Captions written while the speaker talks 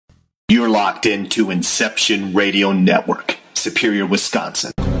You're locked into Inception Radio Network, Superior,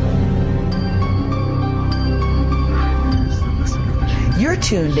 Wisconsin. You're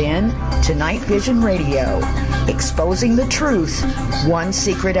tuned in to NightVision Radio, exposing the truth, one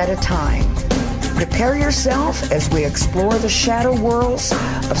secret at a time. Prepare yourself as we explore the shadow worlds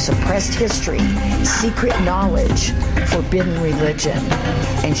of suppressed history, secret knowledge, forbidden religion,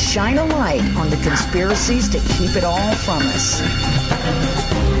 and shine a light on the conspiracies to keep it all from us.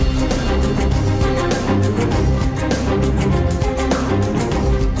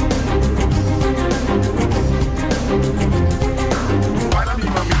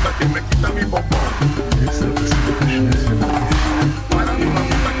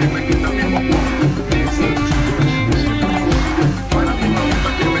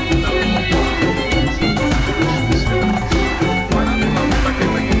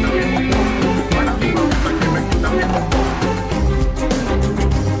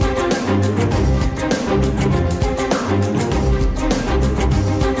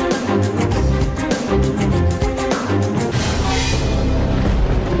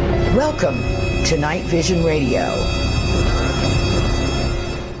 Welcome to NightVision Radio.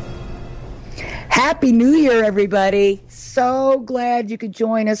 Happy New Year, everybody. So glad you could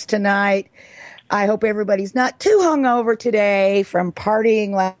join us tonight. I hope everybody's not too hungover today from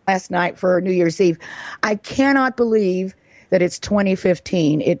partying last night for New Year's Eve. I cannot believe that it's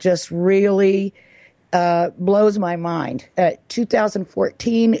 2015. It just really blows my mind.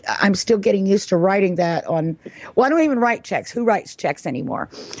 2014, I'm still getting used to writing that on, well, I don't even write checks. Who writes checks anymore?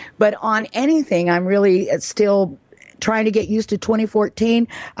 But on anything, I'm really still trying to get used to 2014.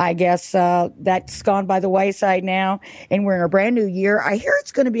 I guess that's gone by the wayside now, and we're in a brand new year. I hear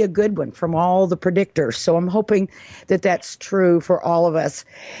it's going to be a good one from all the predictors, so I'm hoping that that's true for all of us.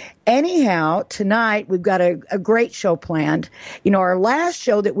 Anyhow, tonight we've got a great show planned. You know, our last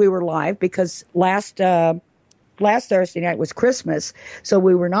show that we were live, because last Thursday night was Christmas, so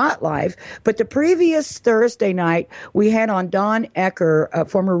we were not live. But the previous Thursday night, we had on Don Ecker, a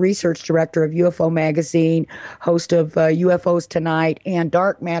former research director of UFO Magazine, host of UFOs Tonite and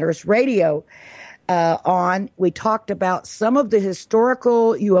Dark Matters Radio, on. We talked about some of the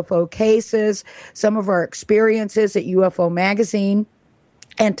historical UFO cases, some of our experiences at UFO Magazine.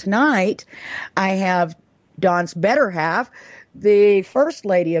 And tonight, I have Don's better half, the First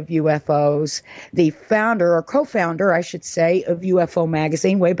Lady of UFOs, the founder, or co-founder, I should say, of UFO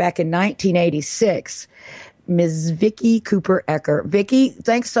Magazine way back in 1986, Ms. Vicki Cooper Ecker. Vicki,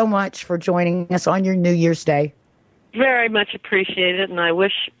 thanks so much for joining us on your New Year's Day. Very much appreciated, and I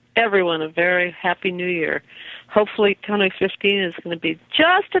wish everyone a very happy New Year. Hopefully 2015 is going to be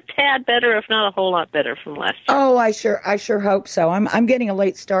just a tad better, if not a whole lot better from last year. Oh, I sure hope so. I'm getting a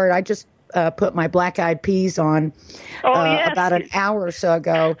late start. I just put my black eyed peas on about an hour or so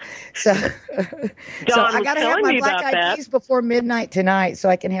ago. So, I got to have my black eyed peas before midnight tonight, so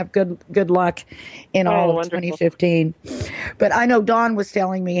I can have good luck in all of 2015. But I know Don was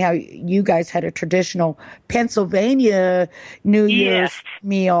telling me how you guys had a traditional Pennsylvania New Year's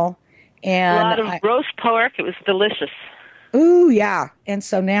meal. And a lot of roast pork. It was delicious. Ooh, yeah. And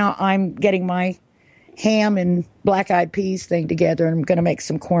so now I'm getting my ham and black-eyed peas thing together, and I'm going to make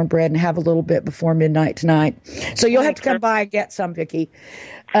some cornbread and have a little bit before midnight tonight. So you'll have to come by and get some, Vicki.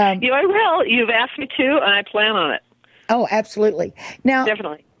 I will. You've asked me to, and I plan on it. Oh, absolutely. Now,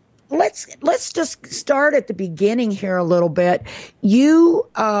 definitely. Let's just start at the beginning here a little bit. You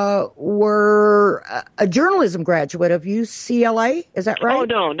were a journalism graduate of UCLA, is that right? Oh,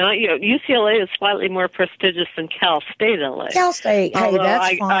 no, not you. UCLA is slightly more prestigious than Cal State LA. Cal State, hey,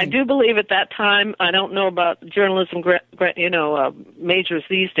 that's fine. I do believe at that time, I don't know about journalism majors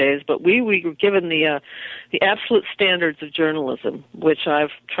these days, but we were given the absolute standards of journalism, which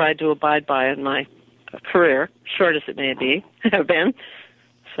I've tried to abide by in my career, short as it may be, have been.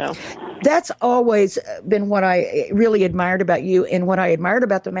 So that's always been what I really admired about you, and what I admired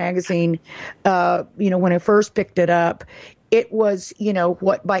about the magazine. When I first picked it up, it was,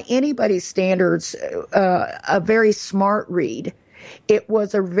 what by anybody's standards, a very smart read. It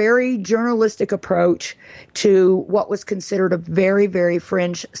was a very journalistic approach to what was considered a very, very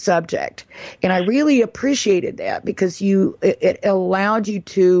fringe subject. And I really appreciated that, because it allowed you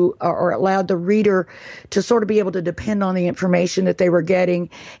to, or allowed the reader to sort of be able to depend on the information that they were getting,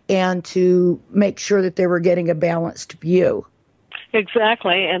 and to make sure that they were getting a balanced view.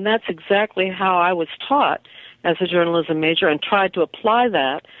 Exactly, and that's exactly how I was taught as a journalism major, and tried to apply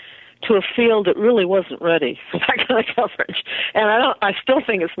that to a field that really wasn't ready for that kind of coverage. And I still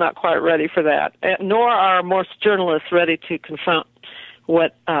think it's not quite ready for that, nor are most journalists ready to confront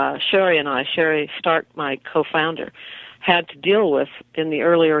what Sherry Stark, my co-founder, had to deal with in the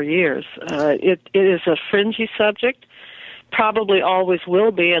earlier years. It is a fringy subject, probably always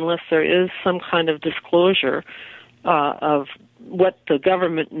will be unless there is some kind of disclosure of what the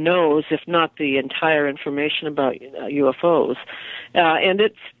government knows, if not the entire information about UFOs. And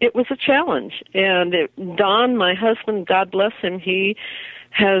it was a challenge. And Don, my husband, God bless him, he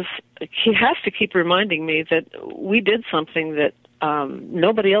has to keep reminding me that we did something that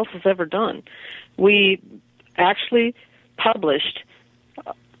nobody else has ever done. We actually published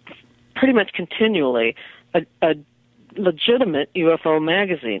pretty much continually a legitimate UFO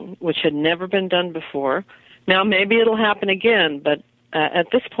magazine, which had never been done before. Now, maybe it'll happen again, but at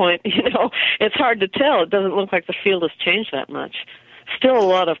this point, it's hard to tell. It doesn't look like the field has changed that much. Still a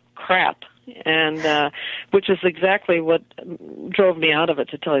lot of crap, and which is exactly what drove me out of it,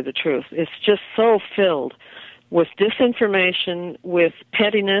 to tell you the truth. It's just so filled with disinformation, with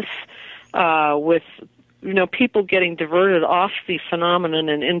pettiness, with people getting diverted off the phenomenon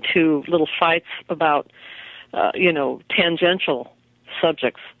and into little fights about tangential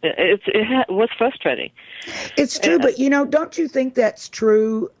subjects. It was frustrating. It's true, but don't you think that's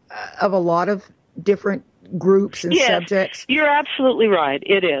true of a lot of different groups and subjects? You're absolutely right.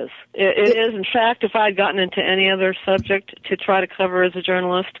 It is. It is. In fact, if I'd gotten into any other subject to try to cover as a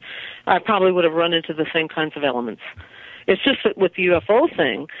journalist, I probably would have run into the same kinds of elements. It's just that with the UFO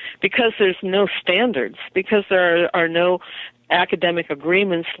thing, because there's no standards, because there are no academic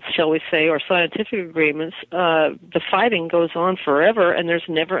agreements, shall we say, or scientific agreements, the fighting goes on forever, and there's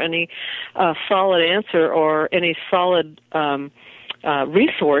never any solid answer or any solid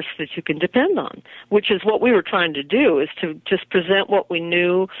resource that you can depend on, which is what we were trying to do, is to just present what we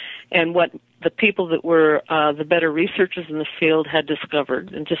knew and what the people that were the better researchers in the field had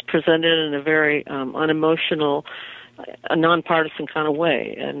discovered, and just present it in a very unemotional, a nonpartisan kind of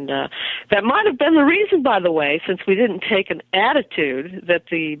way. And that might have been the reason, by the way, since we didn't take an attitude, that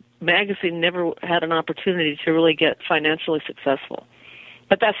the magazine never had an opportunity to really get financially successful.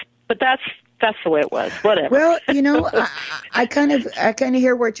 But that's the way it was. Whatever. Well, I kind of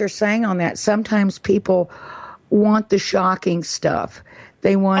hear what you're saying on that. Sometimes people want the shocking stuff.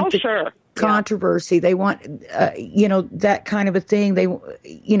 They want controversy. They want, that kind of a thing.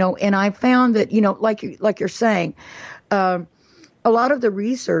 And I found that, like you're saying, a lot of the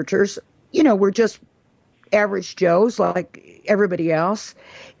researchers, were just average Joes like everybody else.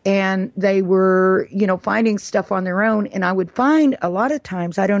 And they were, finding stuff on their own. And I would find a lot of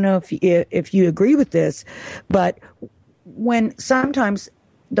times, I don't know if you agree with this, but when sometimes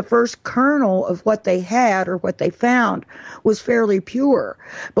the first kernel of what they had or what they found was fairly pure.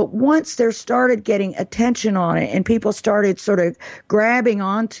 But once there started getting attention on it and people started sort of grabbing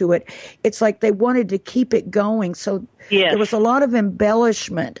onto it, it's like they wanted to keep it going. So there was a lot of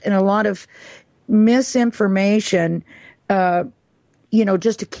embellishment and a lot of misinformation,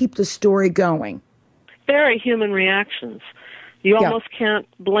 just to keep the story going. Very human reactions. You almost can't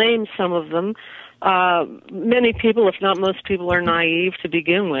blame some of them. Many people, if not most people, are naive to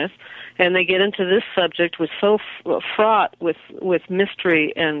begin with, and they get into this subject with so fraught with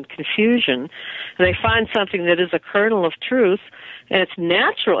mystery and confusion, and they find something that is a kernel of truth, and it's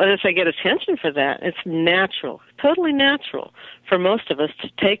natural, and if they get attention for that, it's natural, totally natural for most of us to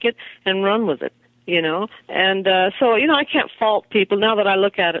take it and run with it. And so I can't fault people now that I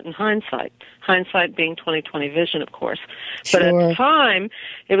look at it in hindsight being 20/20 vision, of course. But at the time,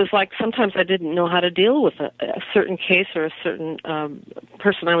 it was like sometimes I didn't know how to deal with a certain case or a certain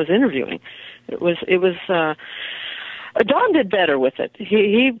person I was interviewing. It was Don did better with it.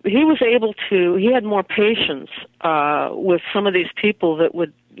 He was able to, he had more patience with some of these people that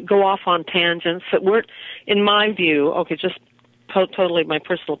would go off on tangents that weren't, in my view, just totally my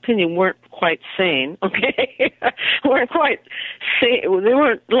personal opinion, weren't quite sane, okay? weren't quite sane. They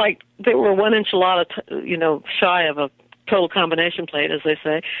weren't like, they were one enchilada, shy of a total combination plate, as they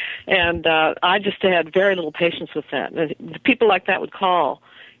say. And I just had very little patience with that. The people like that would call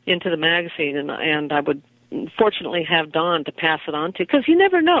into the magazine, and I would fortunately have Don to pass it on to, because you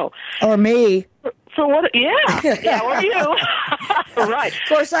never know. Or me. So what? Yeah, or you. Right. Of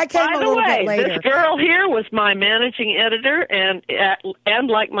course, I came a little bit later. This girl here was my managing editor, and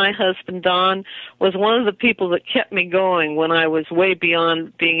like my husband Don, was one of the people that kept me going when I was way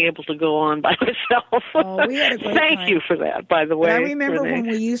beyond being able to go on by myself. Oh, we had a great Thank you for that, by the way. But I remember René, when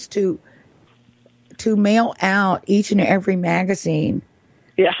we used to mail out each and every magazine.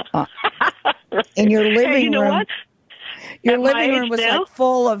 Yeah. In your living room. What? Your living room was like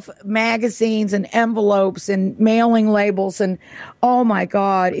full of magazines and envelopes and mailing labels, and oh my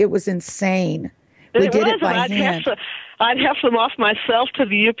God, it was insane. We did it by hand. I'd heft them off myself to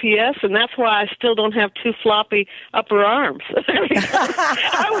the UPS, and that's why I still don't have two floppy upper arms.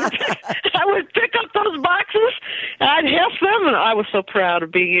 I would pick up those boxes, I'd heft them, and I was so proud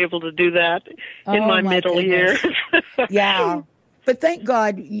of being able to do that in my middle years. Yeah. But thank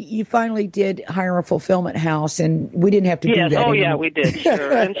God you finally did hire a fulfillment house, and we didn't have to do that anymore. Yeah, we did,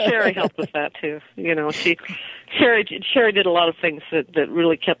 sure. And Sherry helped with that, too. You know, Sherry did a lot of things that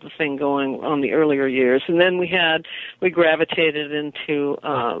really kept the thing going on the earlier years. And then we gravitated into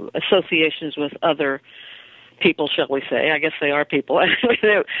associations with other people, shall we say. I guess they are people,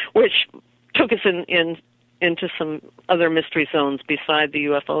 which took us into some other mystery zones beside the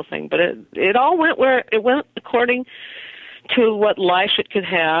UFO thing. But it all went where it went according to what life it could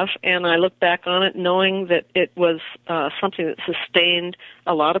have, and I look back on it knowing that it was something that sustained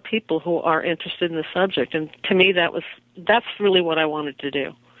a lot of people who are interested in the subject. And to me, that's really what I wanted to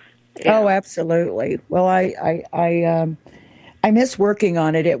do. Yeah. Oh, absolutely. Well, I miss working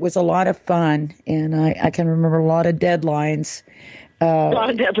on it. It was a lot of fun, and I can remember a lot of deadlines. A lot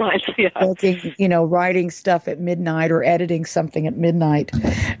of deadlines, yeah. Working, writing stuff at midnight or editing something at midnight.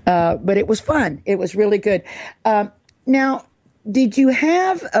 But it was fun. It was really good. Now, did you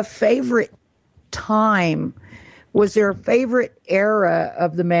have a favorite time? Was there a favorite era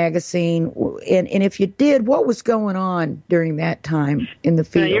of the magazine? And if you did, what was going on during that time in the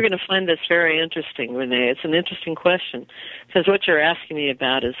field? Now, you're going to find this very interesting, René. It's an interesting question, because what you're asking me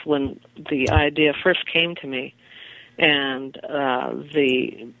about is when the idea first came to me and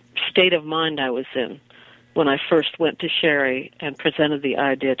the state of mind I was in when I first went to Sherry and presented the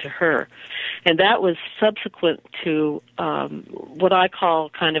idea to her. And that was subsequent to what I call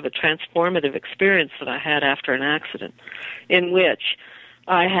kind of a transformative experience that I had after an accident, in which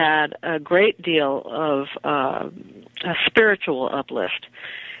I had a great deal of a spiritual uplift.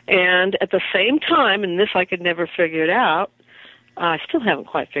 And at the same time, and this I could never figure it out, I still haven't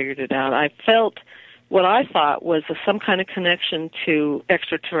quite figured it out, I felt what I thought was some kind of connection to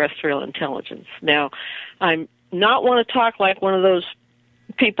extraterrestrial intelligence. Now, I'm not want to talk like one of those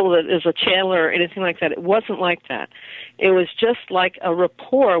people that is a channeler or anything like that. It wasn't like that. It was just like a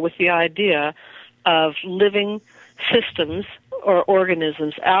rapport with the idea of living systems or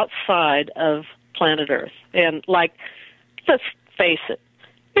organisms outside of planet Earth. And like, let's face it,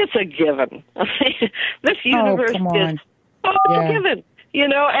 it's a given. I mean, this universe is a given.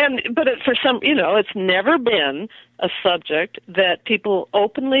 But for some, it's never been a subject that people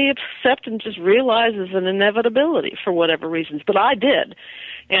openly accept and just realize is an inevitability for whatever reasons. But I did.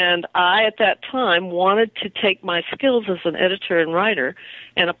 And I, at that time, wanted to take my skills as an editor and writer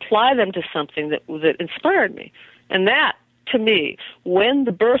and apply them to something that inspired me. And that, to me, when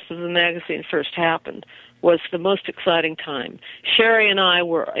the birth of the magazine first happened, was the most exciting time. Sherry and I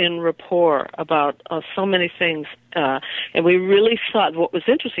were in rapport about so many things, and we really saw, what was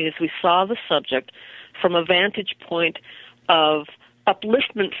interesting is we saw the subject from a vantage point of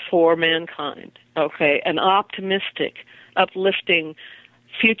upliftment for mankind, okay, an optimistic, uplifting,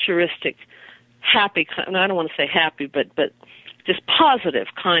 futuristic, happy, and I don't want to say happy, but just positive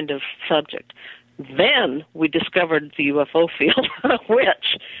kind of subject. Then we discovered the UFO field,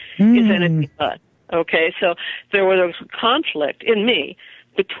 which is anything but. Okay, so there was a conflict in me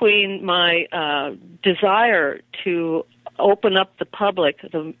between my desire to open up the public,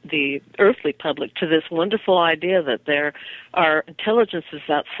 the earthly public, to this wonderful idea that there are intelligences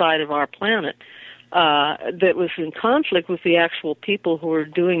outside of our planet, that was in conflict with the actual people who were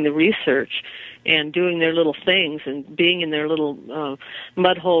doing the research and doing their little things and being in their little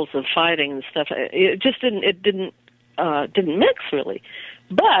mud holes of fighting and stuff. It just didn't mix really,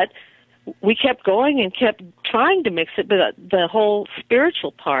 but we kept going and kept trying to mix it, but the whole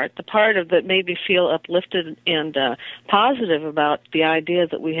spiritual part, the part of that made me feel uplifted and positive about the idea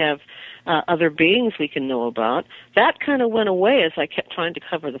that we have other beings we can know about, that kind of went away as I kept trying to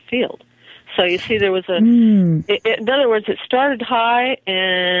cover the field. So you see, there was in other words, it started high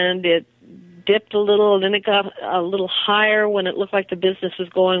and it dipped a little, and then it got a little higher when it looked like the business was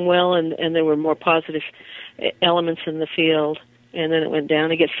going well and there were more positive elements in the field. And then it went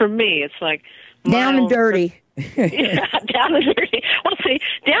down again. For me, it's like down and dirty. Yeah, down and dirty. Well, see,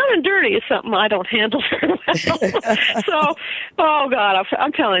 down and dirty is something I don't handle very well. So, oh God,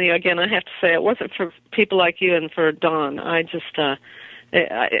 I'm telling you again. I have to say, it wasn't for people like you and for Don. I just,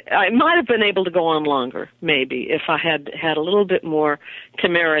 I might have been able to go on longer, maybe, if I had a little bit more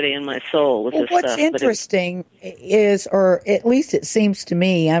temerity in my soul with this stuff. What's interesting is, or at least it seems to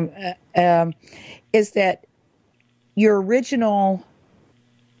me, is that your original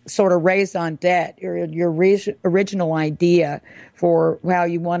sort of raison d'etre, your original idea for how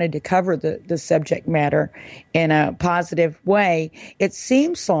you wanted to cover the subject matter in a positive way, it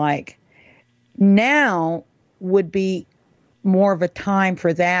seems like now would be more of a time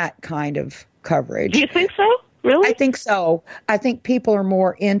for that kind of coverage. Do you think so? Really? I think so. I think people are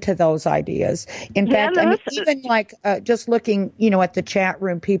more into those ideas. In fact, I mean, even like just looking, at the chat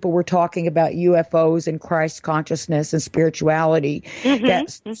room, people were talking about UFOs and Christ consciousness and spirituality,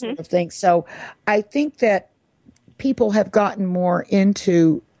 that sort of thing. So I think that people have gotten more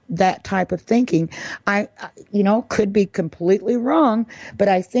into that type of thinking. I could be completely wrong, but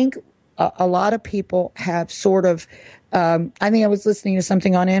I think a lot of people have sort of, I think I was listening to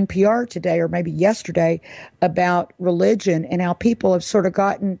something on NPR today or maybe yesterday about religion and how people have sort of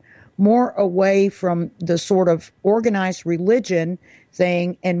gotten more away from the sort of organized religion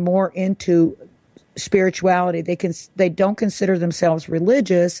thing and more into spirituality. They don't consider themselves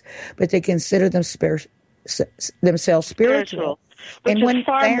religious, but they consider themselves spiritual. Which is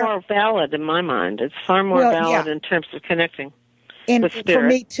far more valid in my mind. It's far more valid in terms of connecting. And for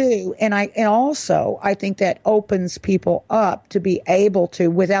me too, and also I think that opens people up to be able to,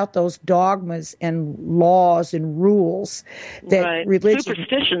 without those dogmas and laws and rules that religion.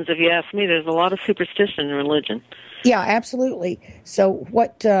 Superstitions, if you ask me, there's a lot of superstition in religion. Yeah, absolutely. So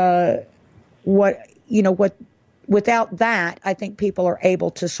without that, I think people are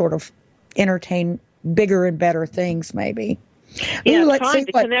able to sort of entertain bigger and better things, maybe. Yeah, trying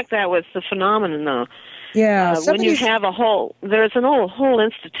to connect that with the phenomenon, though. Yeah, when you have there's an whole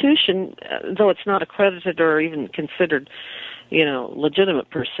institution, though it's not accredited or even considered, legitimate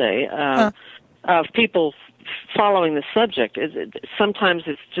per se, of people following the subject. Sometimes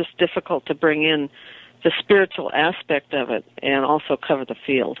it's just difficult to bring in the spiritual aspect of it and also cover the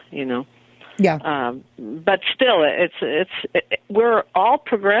field, Yeah. But still, we're all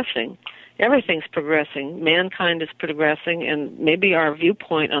progressing. Everything's progressing. Mankind is progressing, and maybe our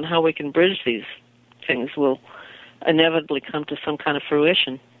viewpoint on how we can bridge these things will inevitably come to some kind of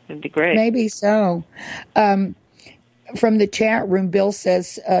fruition. It'd be great. Maybe so. From the chat room, Bill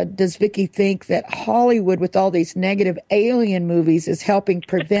says, does Vicki think that Hollywood, with all these negative alien movies, is helping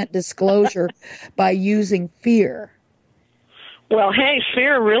prevent disclosure by using fear? Well, hey,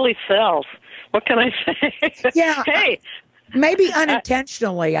 fear really sells. What can I say? Yeah. Hey. Maybe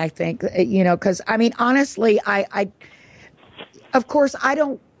unintentionally, I think, because, I mean, honestly, I of course, I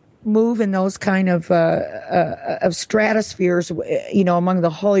don't move in those kind of stratospheres, among the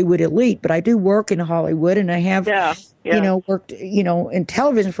Hollywood elite, but I do work in Hollywood, and I have, worked, in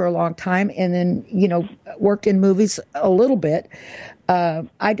television for a long time, and then, worked in movies a little bit.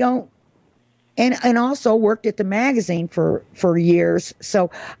 I don't, and also worked at the magazine for years.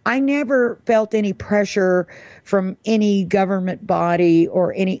 So I never felt any pressure from any government body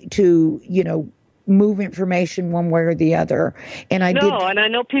or to move information one way or the other. And I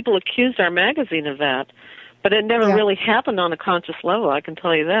know people accused our magazine of that, but it never really happened on a conscious level, I can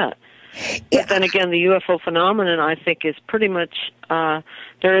tell you that. But then again, the UFO phenomenon, I think, is pretty much,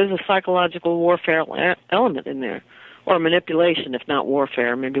 there is a psychological warfare element in there, or manipulation, if not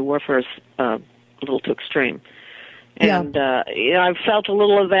warfare. Maybe warfare is a little too extreme. And I've felt a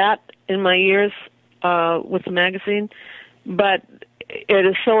little of that in my years with the magazine, but it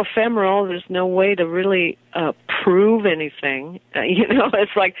is so ephemeral, there's no way to really prove anything.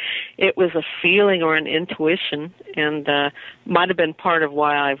 It's like it was a feeling or an intuition, and might have been part of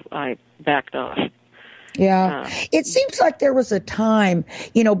why I backed off. Yeah. It seems like there was a time,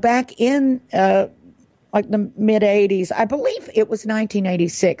 back in like the mid-'80s, I believe it was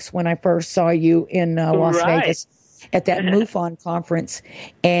 1986 when I first saw you in Las Vegas at that MUFON conference.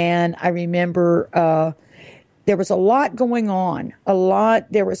 And I remember there was a lot going on.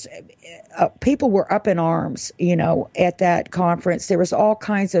 There was people were up in arms, at that conference. There was all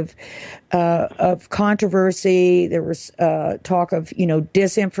kinds of controversy. There was talk of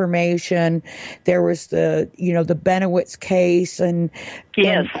disinformation. There was the Benowitz case and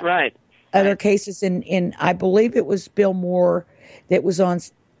other cases. In I believe it was Bill Moore that was on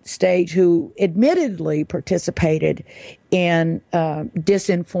stage who admittedly participated in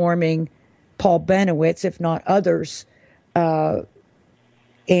disinforming Paul Benowitz, if not others, and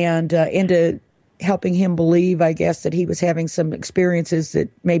into helping him believe, I guess, that he was having some experiences that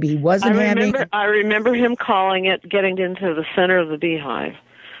maybe he wasn't having. I remember him calling it getting into the center of the beehive,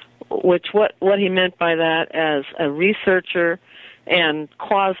 which what he meant by that, as a researcher and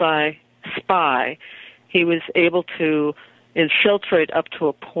quasi-spy, he was able to infiltrate up to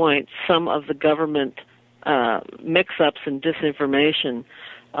a point some of the government mix-ups and disinformation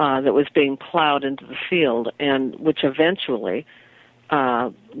that was being plowed into the field, and which eventually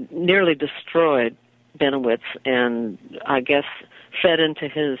nearly destroyed Benowitz, and I guess fed into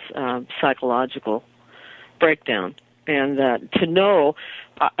his psychological breakdown. And to know,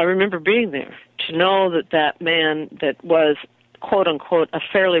 I remember being there, to know that that man that was, quote-unquote, a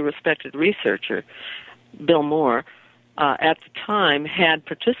fairly respected researcher, Bill Moore, at the time had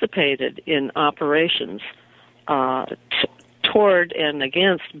participated in operations toward and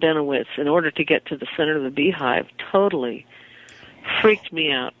against Benowitz in order to get to the center of the beehive, totally freaked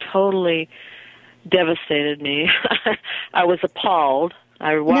me out, totally devastated me. I was appalled.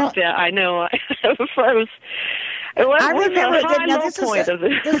 I walked out. I know. I remember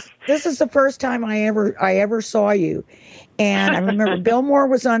that. This is the first time I ever saw you, and I remember Bill Moore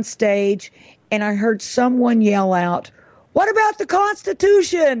was on stage, and I heard someone yell out, "What about the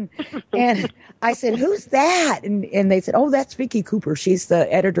Constitution?" And I said, "Who's that?" And they said, "Oh, that's Vicki Cooper. She's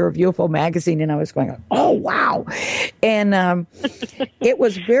the editor of UFO Magazine." And I was going, "Oh, wow!" And it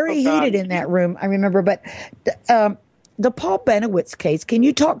was very heated in that room. I remember, but. The Paul Benowitz case, can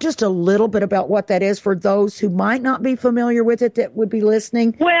you talk just a little bit about what that is for those who might not be familiar with it that would be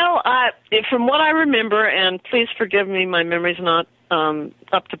listening? Well, from what I remember, and please forgive me, my memory's not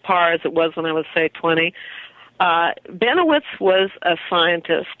up to par as it was when I was, say, 20, Benowitz was a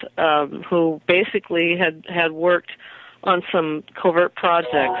scientist who basically had worked on some covert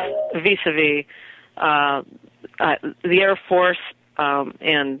projects vis-a-vis the Air Force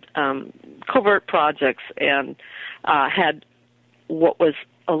and covert projects, and had what was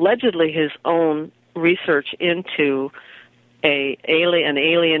allegedly his own research into an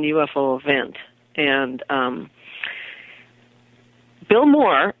alien UFO event. And Bill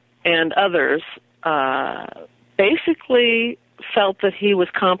Moore and others basically felt that he was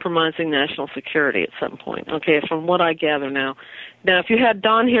compromising national security at some point. Okay, from what I gather now. Now, if you had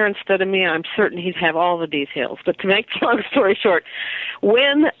Don here instead of me, I'm certain he'd have all the details. But to make the long story short,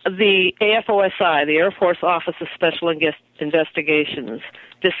 when the AFOSI, the Air Force Office of Special Investigations,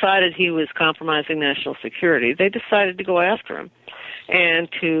 decided he was compromising national security, they decided to go after him and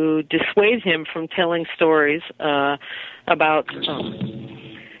to dissuade him from telling stories about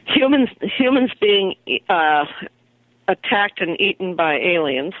humans being attacked and eaten by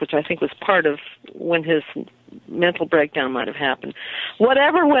aliens, which I think was part of when his mental breakdown might have happened.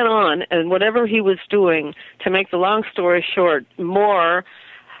 Whatever went on and whatever he was doing, to make the long story short, Moore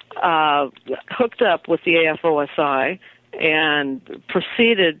hooked up with the AFOSI and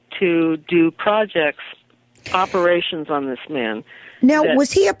proceeded to do operations on this man. Now,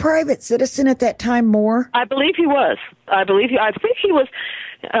 was he a private citizen at that time, Moore? I believe he was. I think he was.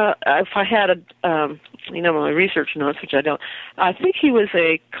 If I had my research notes, which I don't, I think he was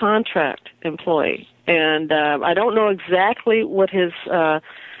a contract employee, and I don't know exactly what his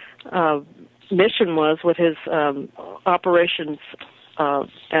mission was, what his operations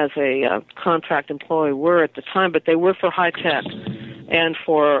as a contract employee were at the time, but they were for high tech and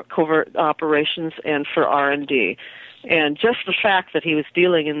for covert operations and for R&D. And just the fact that he was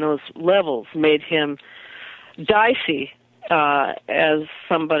dealing in those levels made him dicey as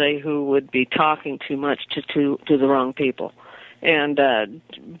somebody who would be talking too much to the wrong people. And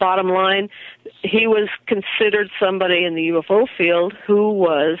bottom line, he was considered somebody in the UFO field who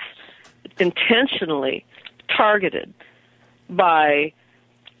was intentionally targeted by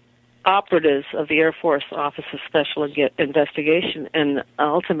operatives of the Air Force Office of Special Investigation, and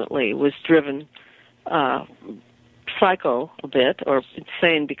ultimately was driven psycho a bit, or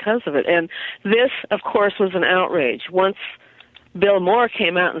insane because of it. And this, of course, was an outrage. Once Bill Moore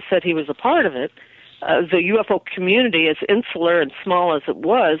came out and said he was a part of it, the UFO community, as insular and small as it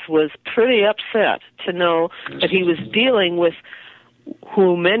was pretty upset to know that he was dealing with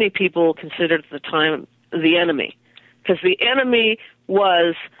who many people considered at the time the enemy. Because the enemy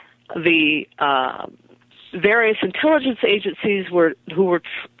was the various intelligence agencies who were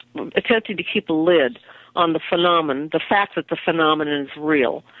attempting to keep a lid on the phenomenon, the fact that the phenomenon is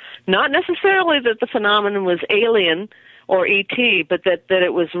real. Not necessarily that the phenomenon was alien or ET, but that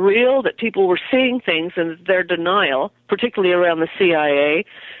it was real, that people were seeing things, and their denial, particularly around the CIA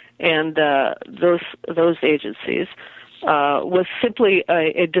and those agencies, was simply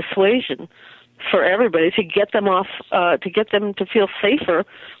a dissuasion for everybody to get them off, to get them to feel safer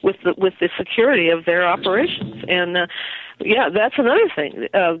with the security of their operations. And that's another thing.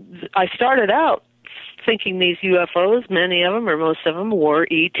 I started out thinking these UFOs, many of them or most of them, were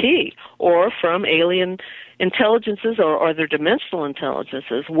ET or from alien intelligences or other dimensional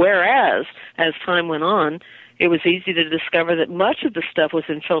intelligences, whereas as time went on, it was easy to discover that much of the stuff was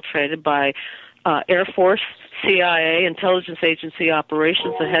infiltrated by Air Force, CIA, intelligence agency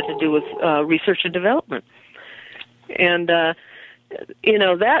operations that had to do with research and development. And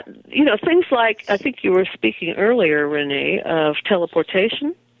things like, I think you were speaking earlier, René, of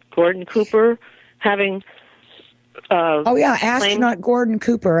teleportation, Gordon Cooper having... astronaut Gordon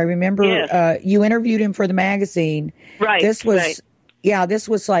Cooper. I remember you interviewed him for the magazine. Right. This was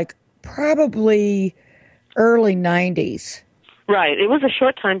like probably early 90s. Right. It was a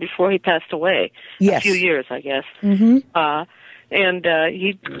short time before he passed away. Yes. A few years, I guess. Mm-hmm. And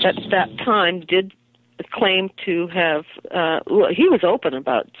he, at that time, did claim to have, he was open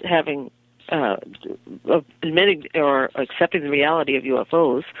about having, admitting or accepting the reality of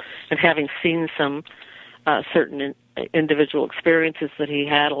UFOs and having seen some certain individual experiences that he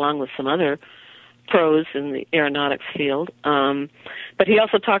had along with some other pros in the aeronautics field. But he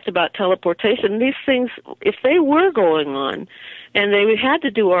also talked about teleportation. These things, if they were going on and they had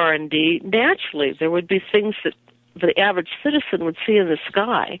to do R&D, naturally there would be things that the average citizen would see in the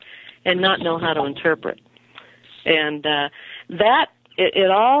sky and not know how to interpret. And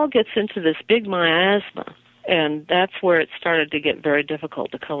it all gets into this big miasma, and that's where it started to get very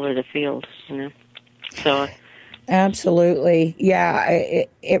difficult to color the field, So... Absolutely. Yeah,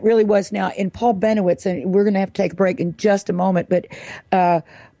 it really was. Now, in Paul Benowitz, and we're going to have to take a break in just a moment, but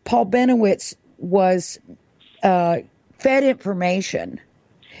Paul Benowitz was fed information.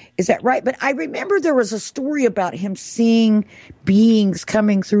 Is that right? But I remember there was a story about him seeing beings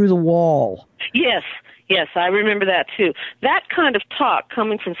coming through the wall. Yes, I remember that too. That kind of talk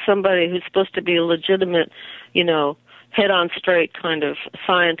coming from somebody who's supposed to be a legitimate, head-on straight kind of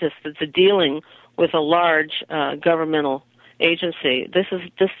scientist that's dealing with a large governmental agency. This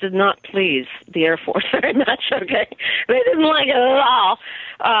did not please the Air Force very much, okay? They didn't like it at all.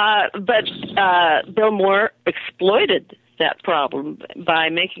 But Bill Moore exploited that problem by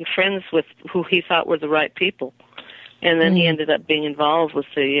making friends with who he thought were the right people. And then he ended up being involved with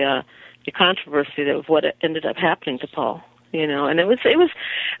the controversy of what ended up happening to Paul. And it was.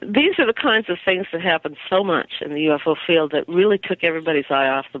 These are the kinds of things that happen so much in the UFO field that really took everybody's eye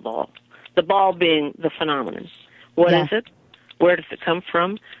off the ball. The ball being the phenomenon. What is it? Where does it come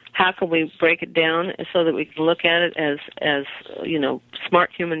from? How can we break it down so that we can look at it as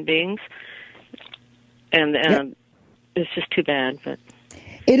smart human beings? And it's just too bad, but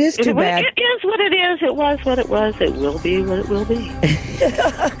it is too bad. It is what it is. It was what it was. It will be what it will be.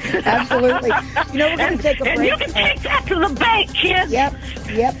 Absolutely. We're going to take a break. And you can take that to the bank, kids. Yep.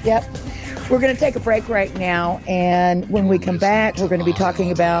 We're going to take a break right now, and when we come back, we're going to be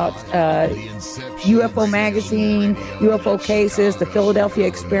talking about UFO Magazine, UFO cases, the Philadelphia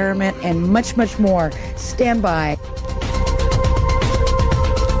experiment, and much, much more. Stand by.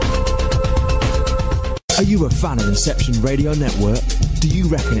 Are you a fan of Inception Radio Network? Do you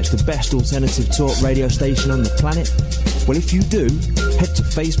reckon it's the best alternative talk radio station on the planet? Well, if you do, head to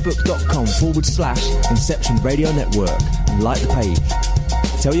facebook.com/Inception Radio Network and like the page.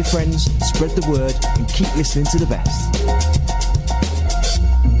 Tell your friends, spread the word, and keep listening to the best.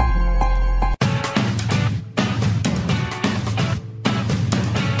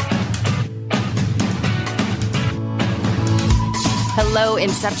 Hello,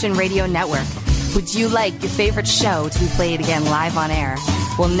 Inception Radio Network. Would you like your favorite show to be played again live on air?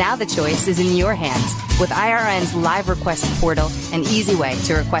 Well, now the choice is in your hands with IRN's live request portal, an easy way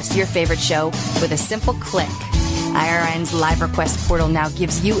to request your favorite show with a simple click. IRN's live request portal now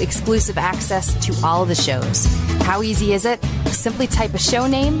gives you exclusive access to all the shows. How easy is it? Simply type a show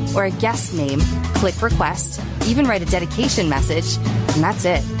name or a guest name, click request, even write a dedication message, and that's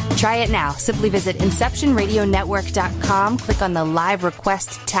it. Try it now. Simply visit InceptionRadioNetwork.com, click on the live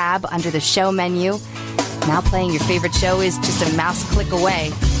request tab under the show menu. Now playing your favorite show is just a mouse click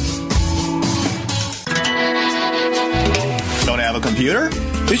away. Don't have a computer?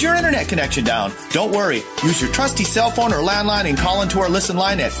 Is your internet connection down? Don't worry. Use your trusty cell phone or landline and call into our listen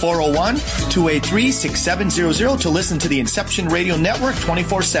line at 401-283-6700 to listen to the Inception Radio Network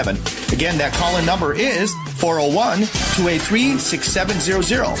 24/7. Again, that call-in number is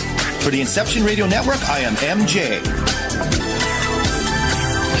 401-283-6700. For the Inception Radio Network, I am MJ.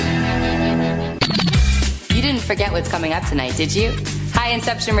 You didn't forget what's coming up tonight, did you? Hi,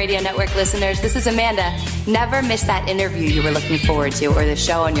 Inception Radio Network listeners. This is Amanda. Never miss that interview you were looking forward to or the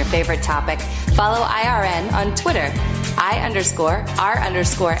show on your favorite topic. Follow IRN on Twitter,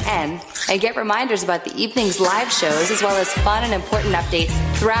 I_R_N, and get reminders about the evening's live shows as well as fun and important updates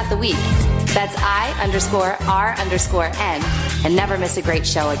throughout the week. That's I_R_N, and never miss a great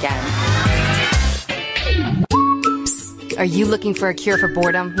show again. Psst, are you looking for a cure for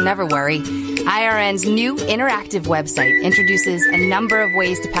boredom? Never worry. IRN's new interactive website introduces a number of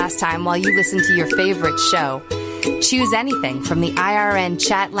ways to pass time while you listen to your favorite show. Choose anything from the IRN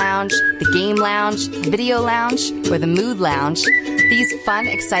Chat Lounge, the Game Lounge, Video Lounge, or the Mood Lounge. These fun,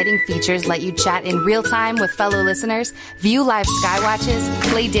 exciting features let you chat in real time with fellow listeners, view live skywatches,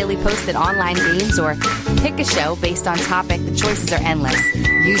 play daily posted online games, or pick a show based on topic. The choices are endless.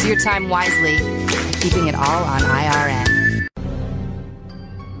 Use your time wisely, keeping it all on IRN.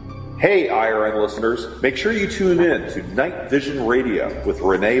 Hey, IRN listeners, make sure you tune in to NightVision Radio with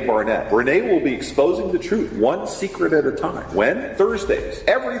René Barnett. René will be exposing the truth, one secret at a time. When? Thursdays.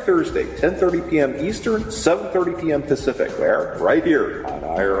 Every Thursday, 10:30 p.m. Eastern, 7:30 p.m. Pacific. Where? Right here on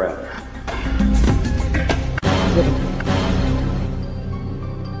IRN.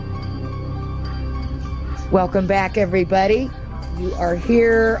 Welcome back, everybody. You are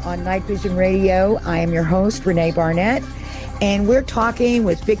here on NightVision Radio. I am your host, René Barnett. And we're talking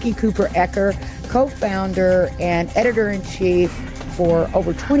with Vicki Cooper Ecker, co-founder and editor-in-chief for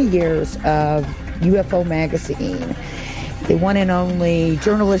over 20 years of UFO Magazine, the one and only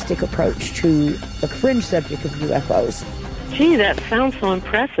journalistic approach to the fringe subject of UFOs. Gee, that sounds so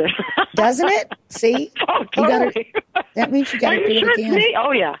impressive. Doesn't it? See? Oh, totally. That means you got to do it again. Me?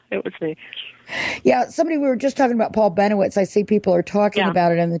 Oh, yeah, it was me. Yeah, we were just talking about Paul Bennewitz. I see people are talking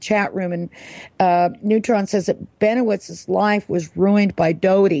about it in the chat room, and Neutron says that Bennewitz's life was ruined by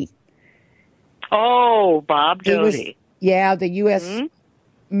Doty. Oh, Bob Doty. The U.S.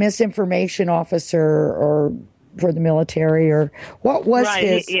 misinformation officer or for the military, or what was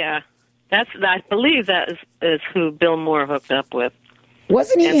his... Yeah, I believe that is who Bill Moore hooked up with.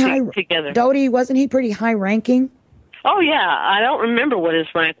 Wasn't he together? Doty, wasn't he pretty high-ranking? Oh, yeah. I don't remember what his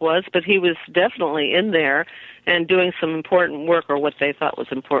rank was, but he was definitely in there and doing some important work, or what they thought was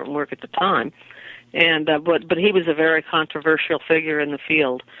important work at the time. And but he was a very controversial figure in the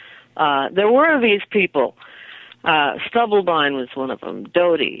field. There were these people. Stubblebine was one of them,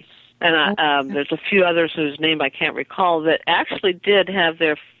 Doty. And there's a few others whose name I can't recall that actually did have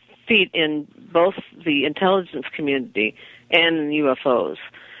their feet in both the intelligence community and in UFOs.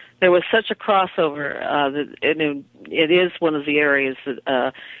 There was such a crossover that it is one of the areas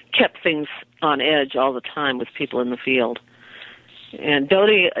that kept things on edge all the time with people in the field. And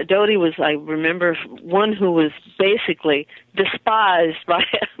Doty was, I remember, one who was basically despised by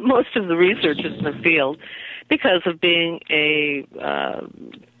most of the researchers in the field because of being a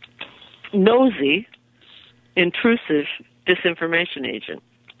nosy, intrusive disinformation agent,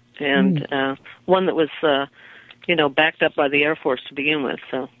 and one that was, backed up by the Air Force to begin with.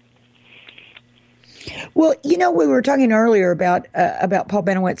 So. Well, we were talking earlier about Paul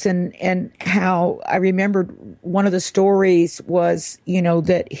Bennewitz and how I remembered one of the stories was,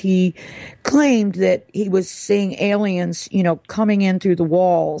 that he claimed that he was seeing aliens, coming in through the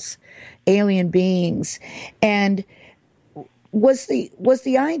walls, alien beings. And was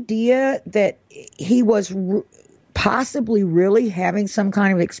the idea that he was possibly really having some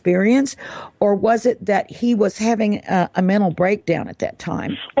kind of experience, or was it that he was having a mental breakdown at that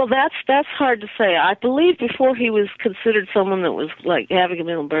time? Well, that's hard to say. I believe before he was considered someone that was like having a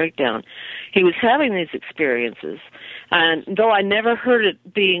mental breakdown, he was having these experiences. And though I never heard it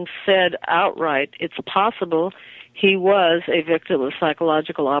being said outright, it's possible he was a victim of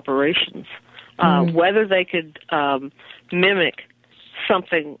psychological operations. Whether they could mimic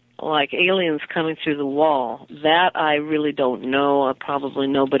something like aliens coming through the wall, that I really don't know. Probably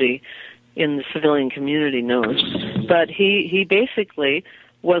nobody in the civilian community knows. But he basically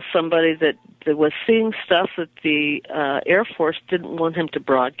was somebody that was seeing stuff that the Air Force didn't want him to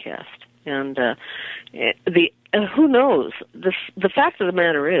broadcast. And who knows? The fact of the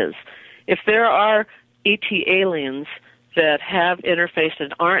matter is, if there are ET aliens that have interfaced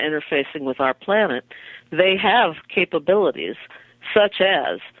and are interfacing with our planet, they have capabilities such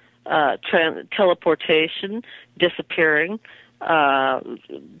as teleportation, disappearing,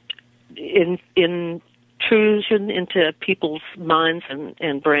 intrusion into people's minds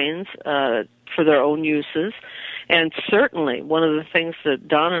and brains for their own uses. And certainly one of the things that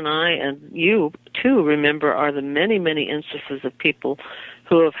Don and I and you, too, remember are the many, many instances of people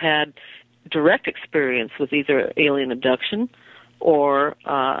who have had direct experience with either alien abduction or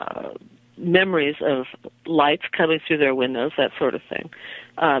memories of lights coming through their windows, that sort of thing.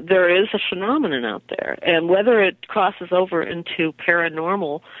 There is a phenomenon out there, and whether it crosses over into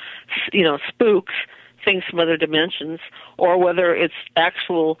paranormal, spooks, things from other dimensions, or whether it's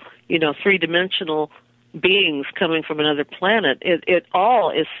actual, three-dimensional beings coming from another planet, it all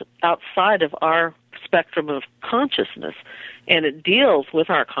is outside of our spectrum of consciousness, and it deals with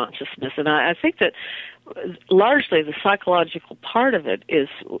our consciousness. And I think that largely the psychological part of it is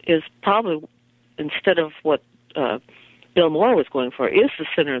probably, instead of what Bill Moore was going for, is the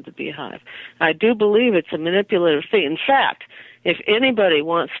center of the beehive. I do believe it's a manipulative thing. In fact, if anybody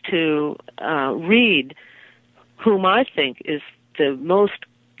wants to read whom I think is the most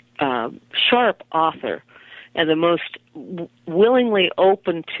sharp author and the most willingly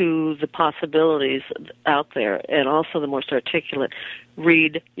open to the possibilities out there, and also the most articulate,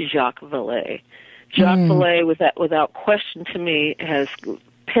 read Jacques Vallée. Jacques Vallée, without question to me, has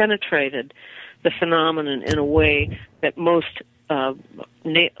penetrated the phenomenon in a way that most hammer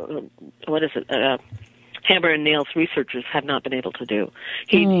and nails researchers have not been able to do.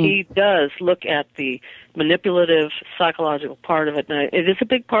 He does look at the manipulative psychological part of it, and it is a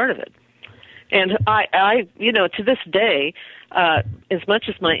big part of it. And I to this day, as much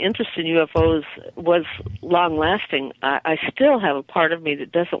as my interest in UFOs was long-lasting, I still have a part of me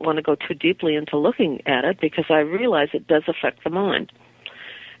that doesn't want to go too deeply into looking at it, because I realize it does affect the mind.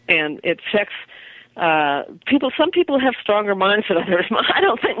 And it affects people. Some people have stronger minds than others. I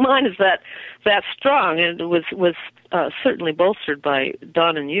don't think mine is that strong, and it was certainly bolstered by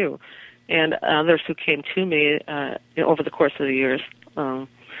Don and you, and others who came to me over the course of the years.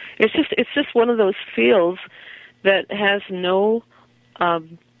 It's just one of those fields that has no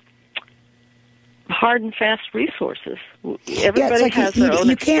hard and fast resources. Everybody has their own.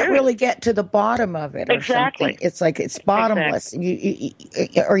 You can't really get to the bottom of it. Or something. It's like it's bottomless. Exactly.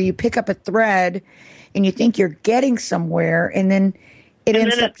 Or you pick up a thread, and you think you're getting somewhere, and then it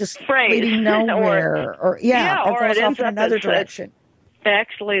ends up just leading nowhere. or it goes off in another direction.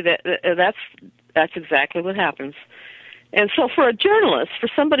 Actually, that's exactly what happens. And so, for a journalist, for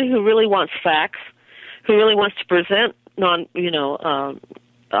somebody who really wants facts, who really wants to present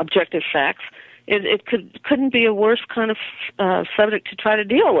objective facts, it couldn't be a worse kind of subject to try to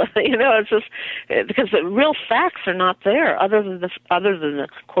deal with. It's just because the real facts are not there, other than the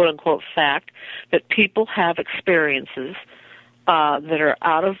quote unquote fact that people have experiences that are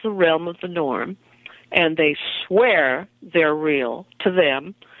out of the realm of the norm, and they swear they're real to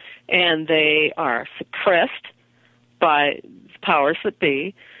them, and they are suppressed by the powers that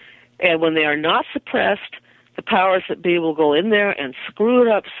be, and when they are not suppressed, the powers that be will go in there and screw it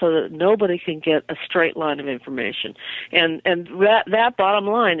up so that nobody can get a straight line of information. And that bottom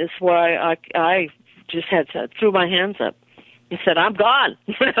line is why I just threw my hands up and said, I'm gone.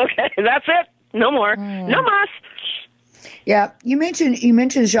 Okay, that's it. No more. No more. Yeah, you mentioned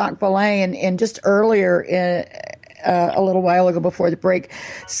Jacques Vallée, and just earlier, a little while ago before the break,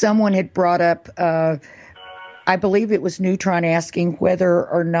 someone had brought up, I believe it was Neutron, asking whether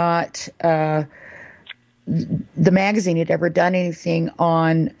or not the magazine had ever done anything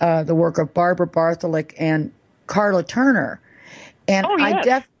on the work of Barbara Bartholic and Carla Turner. And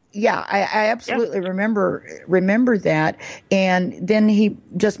I absolutely remember that. And then he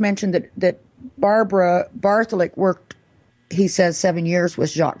just mentioned that Barbara Bartholic worked, he says, 7 years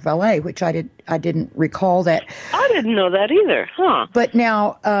with Jacques Vallée, which I didn't recall that. I didn't know that either, huh? But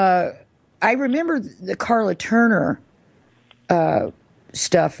now I remember the Carla Turner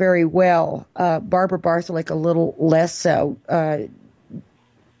stuff very well. Barbara Bartholic a little less so.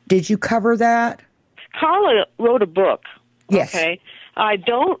 Did you cover that? Carla wrote a book. Yes. Okay. I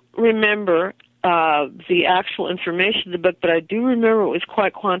don't remember the actual information of the book, but I do remember it was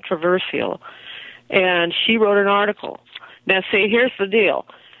quite controversial. And she wrote an article. Now, see, here's the deal.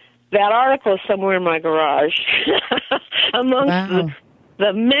 That article is somewhere in my garage amongst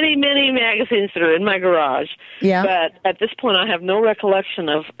the many, many magazines that are in my garage. Yeah. But at this point, I have no recollection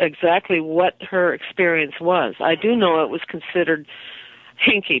of exactly what her experience was. I do know it was considered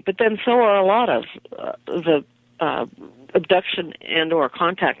hinky, but then so are a lot of the abduction and or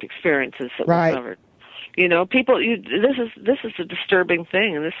contact experiences that were covered. People. This is a disturbing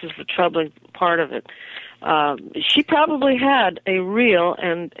thing, and this is the troubling part of it. She probably had a real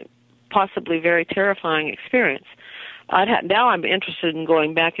and possibly very terrifying experience. Now I'm interested in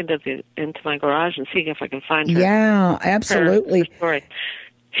going back into my garage and seeing if I can find her. Yeah, absolutely. Her story.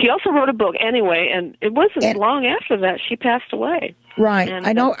 She also wrote a book anyway, and it wasn't long after that she passed away. Right. And,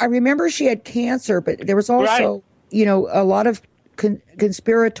 I know. I remember she had cancer, but there was also, a lot of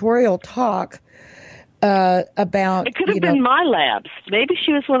conspiratorial talk about. It could have been my labs. Maybe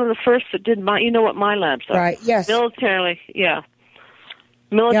she was one of the first that did my. You know what my labs are? Right. Yes. Military. Yeah.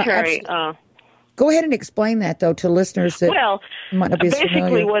 Military. Yeah, go ahead and explain that, though, to listeners that might not be basically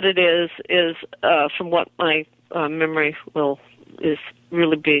familiar. What it is from what my memory is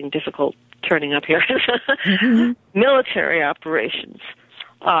really being difficult turning up here. Military operations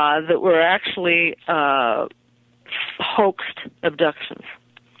that were actually hoaxed abductions,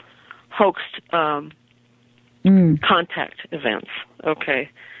 hoaxed contact events. Okay,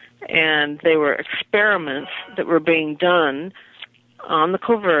 And they were experiments that were being done on the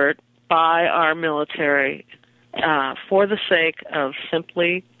covert by our military for the sake of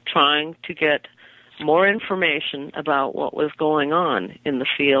simply trying to get more information about what was going on in the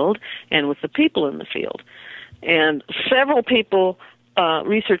field and with the people in the field. And several people,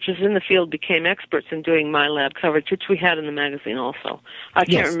 researchers in the field, became experts in doing my lab coverage, which we had in the magazine also. I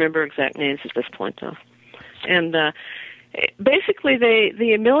can't remember exact names at this point, though. And basically,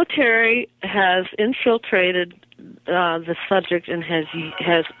 the military has infiltrated the subject and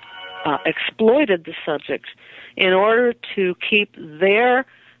has exploited the subject in order to keep their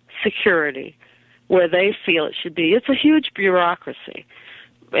security where they feel it should be. It's a huge bureaucracy.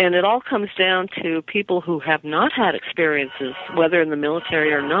 And it all comes down to people who have not had experiences, whether in the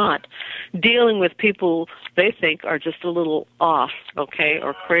military or not, dealing with people they think are just a little off, okay,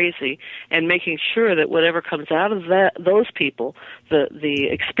 or crazy, and making sure that whatever comes out of those people, the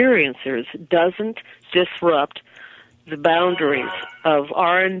experiencers, doesn't disrupt the boundaries of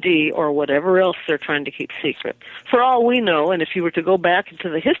R&D or whatever else they're trying to keep secret. For all we know, and if you were to go back into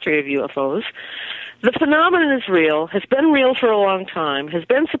the history of UFOs, the phenomenon is real, has been real for a long time, has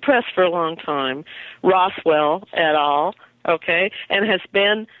been suppressed for a long time, Roswell et al., okay, and has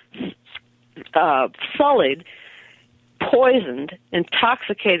been sullied, poisoned,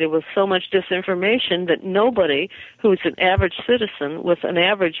 intoxicated with so much disinformation that nobody who's an average citizen with an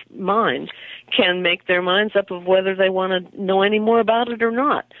average mind can make their minds up of whether they want to know any more about it or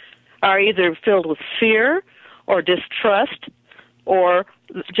not, are either filled with fear or distrust or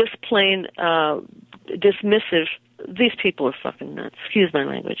just plain dismissive. These people are fucking nuts. Excuse my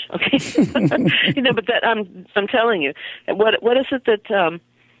language, okay? But that I'm telling you, what is it that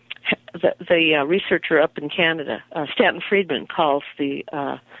the researcher up in Canada, Stanton Friedman, calls the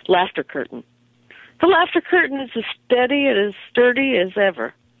laughter curtain? The laughter curtain is as steady and as sturdy as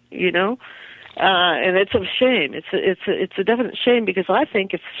ever, and it's a shame. It's a definite shame, because I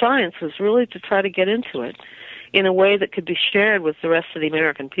think if science was really to try to get into it in a way that could be shared with the rest of the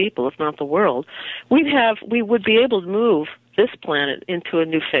American people, if not the world, we would be able to move this planet into a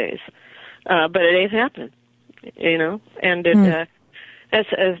new phase. But it ain't happening, and it. I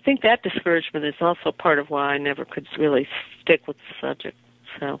think that discouragement is also part of why I never could really stick with the subject.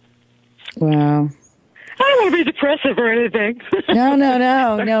 So, wow. I don't want to be depressive or anything.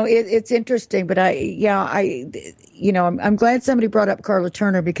 No. It's interesting, but I'm glad somebody brought up Carla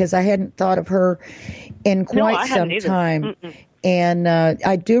Turner, because I hadn't thought of her in quite some time. Mm-mm. And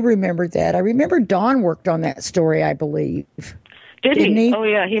I do remember that. I remember Don worked on that story, I believe. Didn't he? Oh,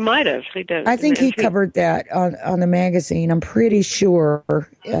 yeah, he might have. He did. I think he covered that on the magazine. I'm pretty sure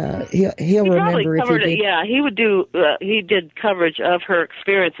he'll remember if he did. Yeah, he would do. He did coverage of her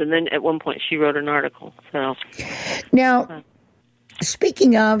experience, and then at one point she wrote an article. So now,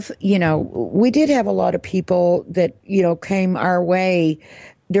 speaking of, we did have a lot of people that came our way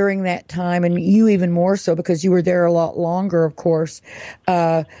during that time, and you even more so because you were there a lot longer, of course.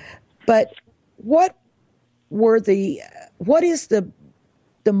 But what is the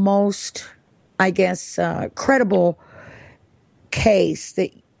most, I guess, credible case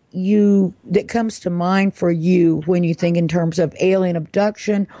that comes to mind for you when you think in terms of alien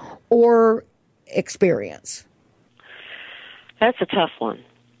abduction or experience? That's a tough one.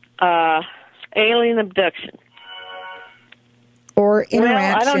 Alien abduction. Or interaction.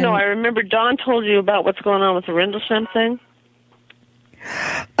 Well, I don't know. I remember Don told you about what's going on with the Rendlesham thing.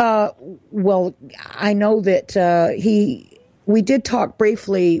 Well, I know that we did talk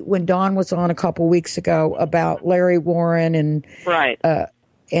briefly when Don was on a couple weeks ago about Larry Warren and right,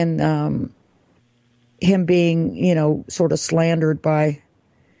 and him being sort of slandered by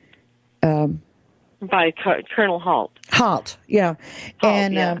Colonel Halt. Halt, yeah,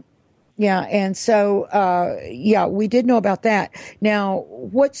 and and so we did know about that. Now,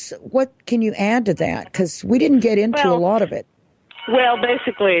 what can you add to that? Because we didn't get into a lot of it. Well,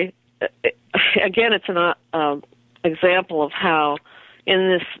 basically, again, it's an example of how in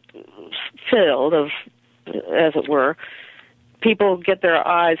this field of, as it were, people get their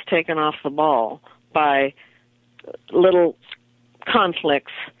eyes taken off the ball by little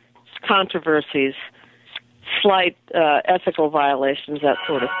conflicts, controversies, slight ethical violations, that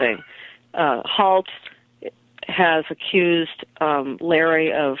sort of thing. Halt has accused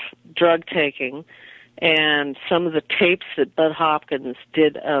Larry of drug taking, and some of the tapes that Bud Hopkins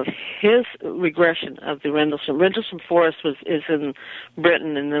did of his regression of the Rendlesham Forest is in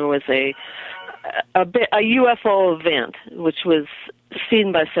Britain, and there was a UFO event which was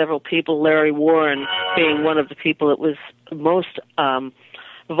seen by several people. Larry Warren being one of the people that was most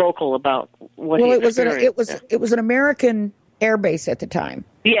vocal about what he experienced. It was an American air base at the time.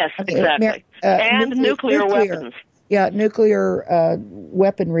 Yes, exactly. And nuclear weapons. Yeah, nuclear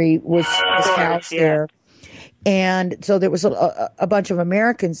weaponry was housed there. And so there was a bunch of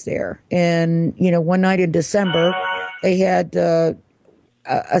Americans there. And, one night in December, they had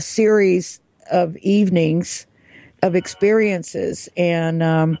a series of evenings of experiences. And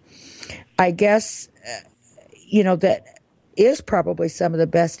I guess, that is probably some of the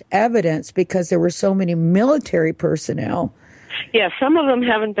best evidence because there were so many military personnel. Yeah, some of them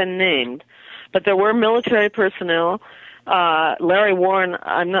haven't been named, but there were military personnel. Larry Warren,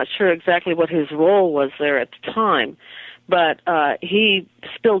 I'm not sure exactly what his role was there at the time, but he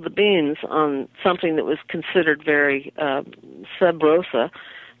spilled the beans on something that was considered very sub rosa,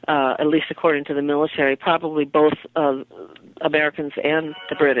 at least according to the military, probably both Americans and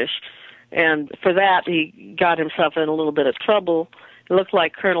the British. And for that, he got himself in a little bit of trouble. It looked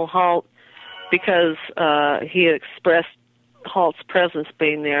like Colonel Halt, because he had expressed Halt's presence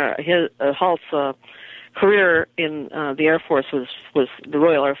being there. Halt's career in the Air Force was the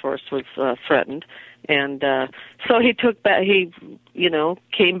Royal Air Force was threatened, and so he took back. He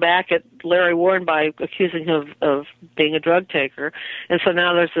came back at Larry Warren by accusing him of being a drug taker, and so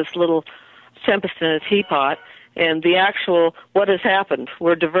now there's this little tempest in a teapot. And the actual, what has happened,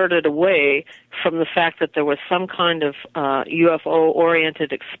 we're diverted away from the fact that there was some kind of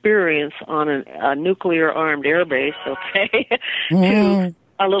UFO-oriented experience on a nuclear-armed airbase, to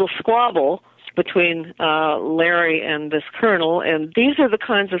a little squabble between Larry and this colonel. And these are the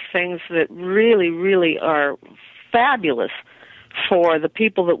kinds of things that really, really are fabulous for the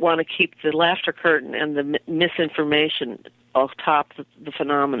people that want to keep the laughter curtain and the misinformation atop the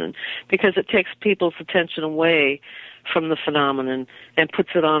phenomenon, because it takes people's attention away from the phenomenon and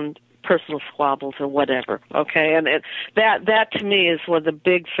puts it on personal squabbles or whatever. Okay, and that to me is what the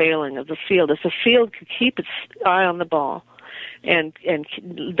big failing of the field is. The field can keep its eye on the ball and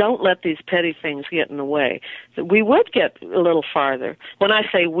don't let these petty things get in the way. We would get a little farther. When I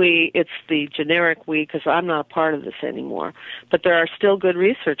say we, it's the generic we, because I'm not a part of this anymore. But there are still good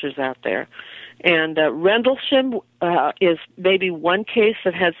researchers out there. And Rendlesham is maybe one case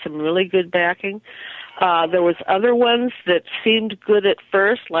that had some really good backing. There was other ones that seemed good at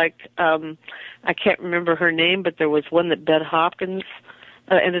first, like I can't remember her name, but there was one that Beth Hopkins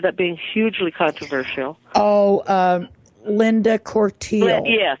ended up being hugely controversial. Oh, Linda Cortiel.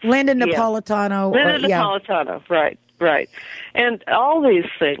 Yes. Linda Napolitano. Linda Napolitano, right. And all these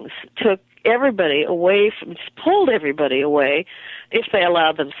things took everybody away pulled everybody away, if they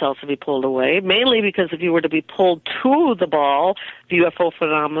allowed themselves to be pulled away, mainly because if you were to be pulled to the ball, the UFO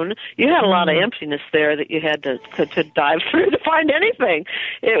phenomenon, you had a lot of emptiness there that you had to dive through to find anything.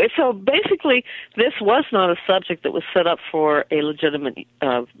 So basically, this was not a subject that was set up for a legitimate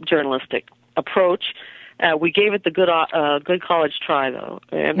journalistic approach. We gave it the good college try, though,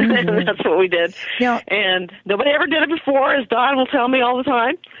 and that's what we did. Now, and nobody ever did it before, as Don will tell me all the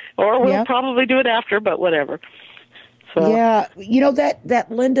time, or we'll probably do it after, but whatever. So. Yeah,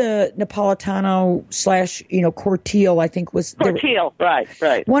 that Linda Napolitano / Cortiel, I think was Cortiel,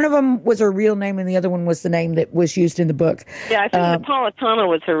 right. One of them was her real name, and the other one was the name that was used in the book. Yeah, I think Napolitano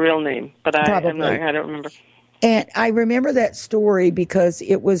was her real name, but I don't remember. And I remember that story because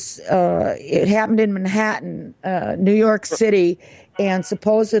it was it happened in Manhattan, New York City, and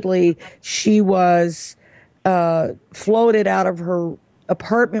supposedly she was floated out of her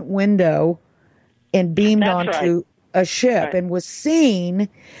apartment window and beamed onto a ship and was seen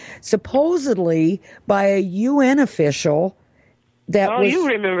supposedly by a UN official. You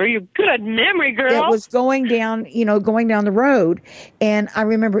remember. You good memory, girl. That was going down the road. And I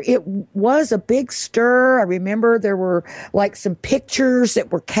remember it was a big stir. I remember there were like some pictures that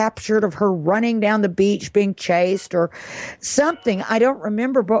were captured of her running down the beach being chased or something. I don't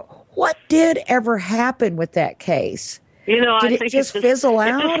remember, but what did ever happen with that case? Did I think it just fizzle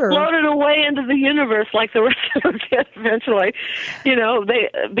out? It just floated away into the universe like the rest of them did eventually.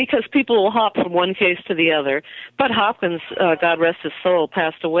 Because people will hop from one case to the other. But Hopkins, God rest his soul,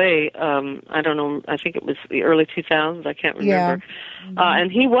 passed away, I don't know, I think it was the early 2000s, I can't remember. Yeah.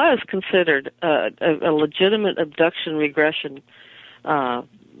 And he was considered a legitimate abduction regression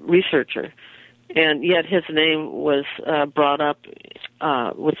researcher. And yet his name was brought up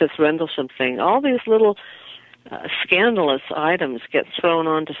with this Rendlesham thing. All these little scandalous items get thrown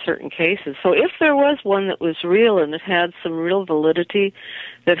onto certain cases. So if there was one that was real and it had some real validity,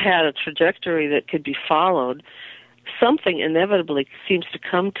 that had a trajectory that could be followed, something inevitably seems to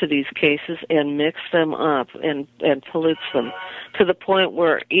come to these cases and mix them up and pollutes them to the point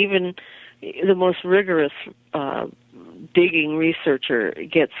where even the most rigorous digging researcher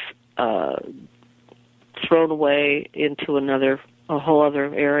gets thrown away into a whole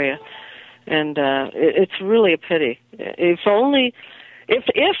other area. And it's really a pity. If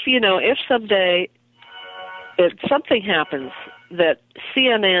someday something happens that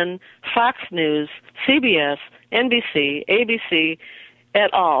CNN, Fox News, CBS, NBC, ABC, et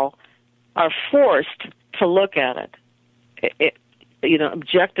al. Are forced to look at it,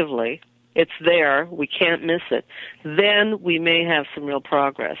 objectively, it's there, we can't miss it, then we may have some real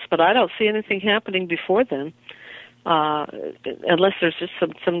progress. But I don't see anything happening before then, unless there's just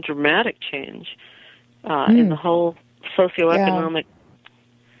some dramatic change in the whole socioeconomic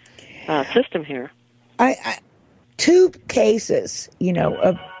system here. I two cases,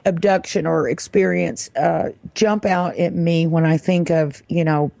 of abduction or experience jump out at me when I think of,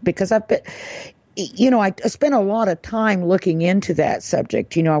 because I've been, I spent a lot of time looking into that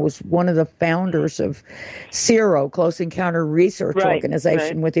subject. I was one of the founders of CERO, Close Encounter Research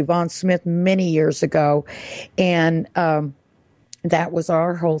Organization, with Yvonne Smith many years ago. And that was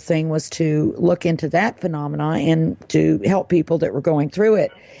our whole thing, was to look into that phenomena and to help people that were going through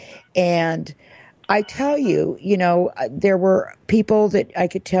it. And I tell you, there were people that I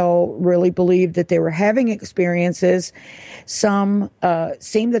could tell really believed that they were having experiences. Some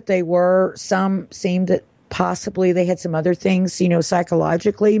seemed that they were. Some seemed that possibly they had some other things,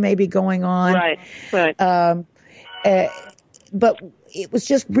 psychologically maybe going on. Right. But it was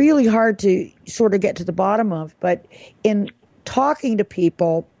just really hard to sort of get to the bottom of. But in talking to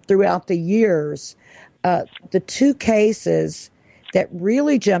people throughout the years, the two cases that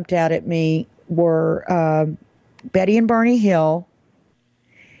really jumped out at me were Betty and Barney Hill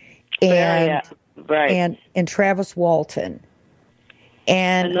and Travis Walton.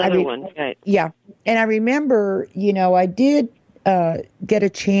 And another one, right. Yeah. And I remember, I did get a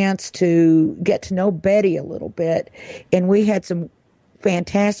chance to get to know Betty a little bit, and we had some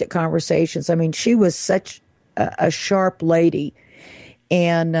fantastic conversations. I mean, she was such a sharp lady,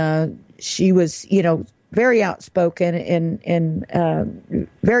 and she was, very outspoken and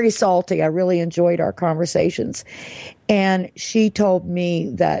very salty. I really enjoyed our conversations. And she told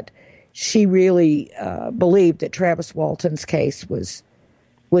me that she really believed that Travis Walton's case was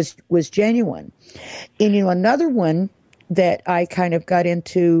genuine. And, another one that I kind of got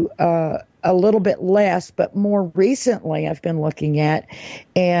into a little bit less, but more recently I've been looking at,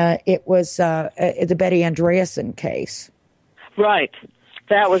 and it was the Betty Andreasson case. Right.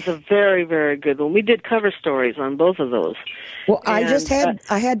 That was a very, very good one. We did cover stories on both of those. Well, I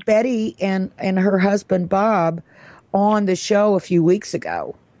had Betty and her husband Bob on the show a few weeks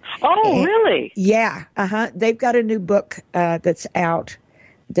ago. Oh, really? Yeah. They've got a new book that's out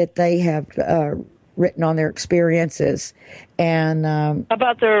that they have written on their experiences, and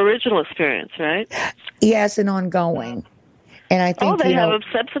about their original experience, right? Yes, and ongoing. And I think they have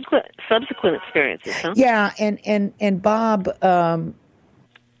subsequent experiences, huh? Yeah, and Bob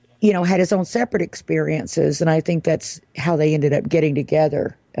had his own separate experiences, and I think that's how they ended up getting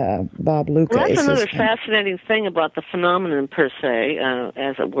together. Bob Luca. Well, that's another fascinating thing about the phenomenon per se,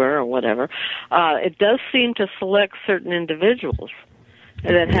 as it were, or whatever. It does seem to select certain individuals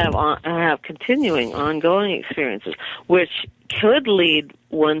that have continuing, ongoing experiences, which could lead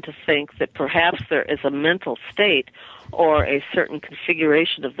one to think that perhaps there is a mental state or a certain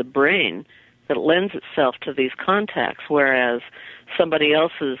configuration of the brain that lends itself to these contacts, whereas somebody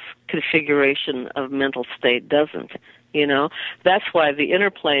else's configuration of mental state doesn't. That's why the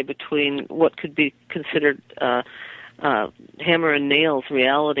interplay between what could be considered hammer and nails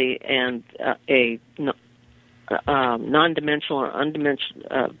reality and a non-dimensional or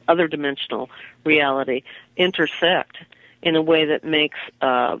other dimensional reality intersect in a way that makes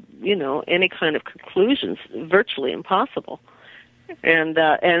any kind of conclusions virtually impossible. And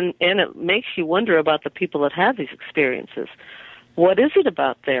it makes you wonder about the people that have these experiences. What is it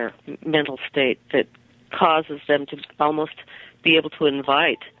about their mental state that causes them to almost be able to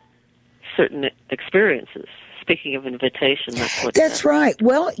invite certain experiences? Speaking of invitation, that's right.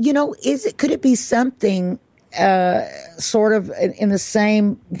 Well, could it be something sort of in the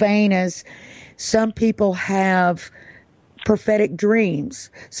same vein as some people have prophetic dreams?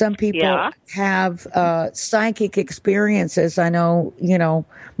 Some people have psychic experiences. I know,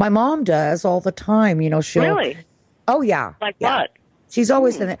 my mom does all the time. She'll really. Oh, yeah. Like what? She's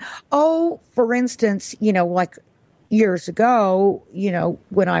always done that. Oh, for instance, like years ago,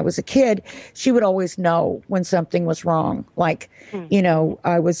 when I was a kid, she would always know when something was wrong. Like,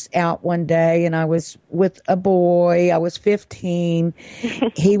 I was out one day and I was with a boy. I was 15.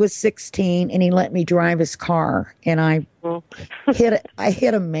 He was 16, and he let me drive his car. And I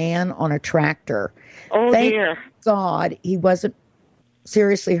hit a man on a tractor. Oh, Thank dear. God he wasn't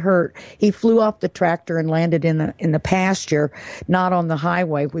seriously hurt. He flew off the tractor and landed in the pasture, not on the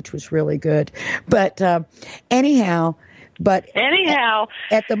highway, which was really good. But anyhow,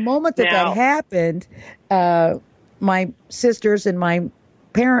 at the moment that happened, my sisters and my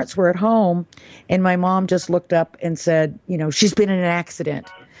parents were at home, and my mom just looked up and said, she's been in an accident.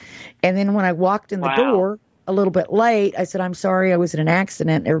 And then when I walked in the door a little bit late, I said, I'm sorry, I was in an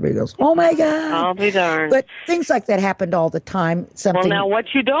accident. Everybody goes, oh my God. I'll be darned. But things like that happened all the time. Well, now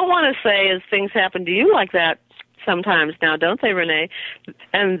what you don't want to say is things happen to you like that sometimes now, don't they, Renee?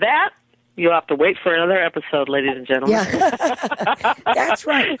 And that, you'll have to wait for another episode, ladies and gentlemen. Yeah, that's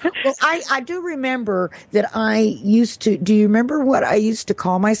right. Well, I do remember that I used to, do you remember what I used to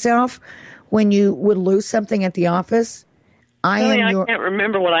call myself when you would lose something at the office? I can't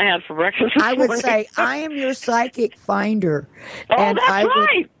remember what I had for breakfast this morning. would say, I am your psychic finder. Oh, and that's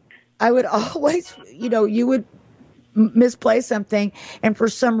right. I would always, you would misplace something, and for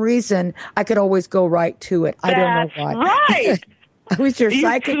some reason, I could always go right to it. I don't know why. Right. I was your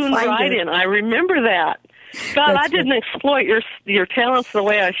psychic finder. Right in. I remember that. God, I didn't exploit your talents the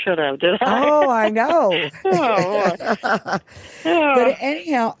way I should have, did I? Oh, I know. But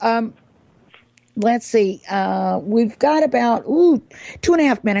anyhow, let's see. We've got about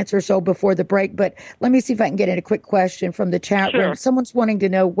 2.5 minutes or so before the break, but let me see if I can get in a quick question from the chat room. Someone's wanting to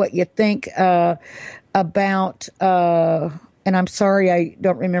know what you think about, and I'm sorry, I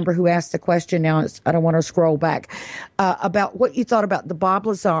don't remember who asked the question now. I don't want to scroll back, about what you thought about the Bob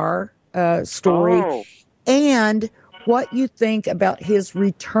Lazar story and what you think about his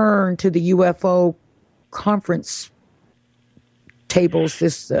return to the UFO conference tables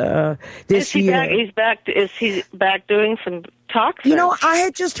this year. He's back. Is he back doing some talks? I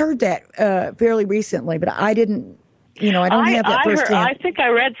had just heard that fairly recently, but I didn't. I don't have that firsthand. I think I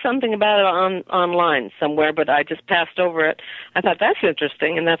read something about it online somewhere, but I just passed over it. I thought that's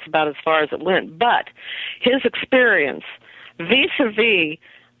interesting, and that's about as far as it went. But his experience vis-a-vis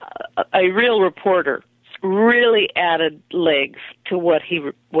a real reporter really added legs to what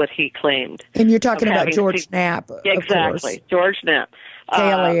he claimed. And you're talking about George Knapp, exactly, George Knapp,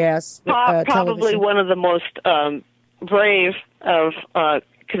 KLAS, probably television. one of the most brave of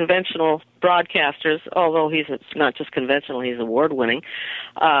conventional broadcasters. Although he's not just conventional, he's award-winning,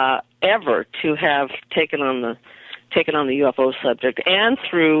 ever to have taken on the UFO subject, and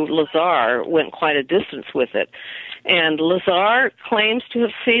through Lazar went quite a distance with it. And Lazar claims to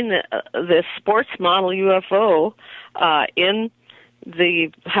have seen this sports model UFO in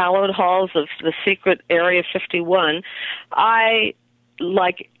the hallowed halls of the secret Area 51. I,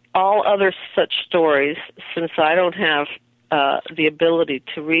 like all other such stories, since I don't have the ability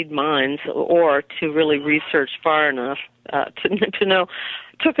to read minds or to really research far enough to know,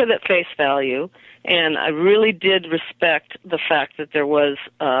 took it at face value. And I really did respect the fact that there was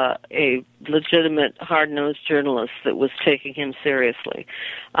a legitimate, hard-nosed journalist that was taking him seriously.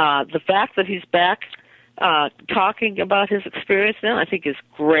 The fact that he's back talking about his experience now, I think is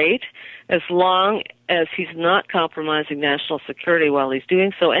great, as long as he's not compromising national security while he's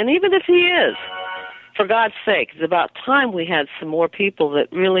doing so. And even if he is, for God's sake, it's about time we had some more people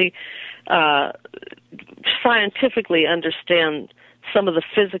that really scientifically understand some of the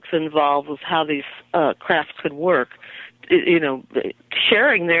physics involved with how these crafts could work,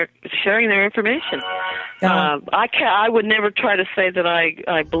 sharing their information. I would never try to say that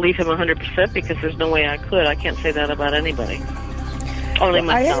I believe him 100% because there's no way I could. I can't say that about anybody. Only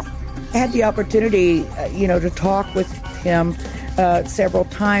myself. I had the opportunity, to talk with him several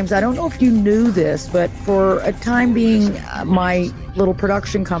times. I don't know if you knew this, but for a time being, my little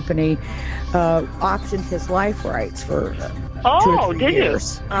production company optioned his life rights for 2 or 3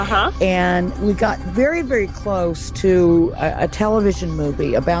 years. Uh-huh. And we got very, very close to a television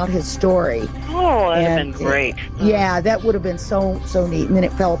movie about his story. Oh, that would have been great. Yeah, that would have been so neat. And then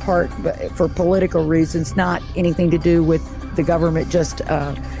it fell apart for political reasons, not anything to do with the government, just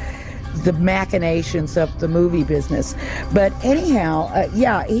the machinations of the movie business. But anyhow, he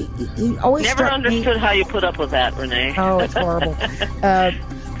always never understood how you put up with that, Renee. Oh, it's horrible.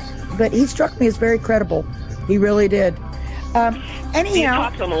 But he struck me as very credible. He really did. Anyhow, you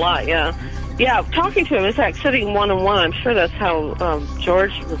talk to him a lot, yeah. Yeah, talking to him, in fact, sitting one-on-one, I'm sure that's how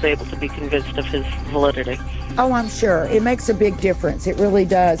George was able to be convinced of his validity. Oh, I'm sure. It makes a big difference. It really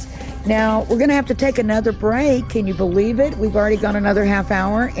does. Now, we're going to have to take another break. Can you believe it? We've already gone another half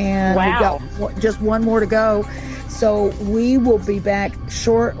hour, and we've got just one more to go. So we will be back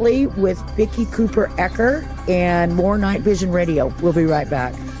shortly with Vicki Cooper Ecker and more Night Vision Radio. We'll be right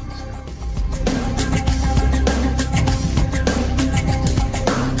back.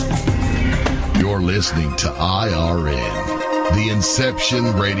 You're listening to IRN, The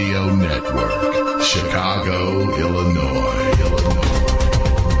Inception Radio Network, Chicago, Illinois.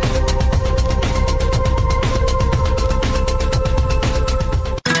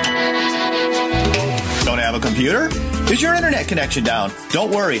 Don't have a computer? Is your internet connection down?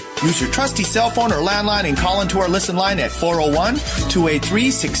 Don't worry. Use your trusty cell phone or landline and call into our listen line at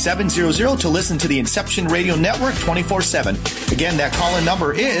 401-283-6700 to listen to the Inception Radio Network 24/7. Again, that call-in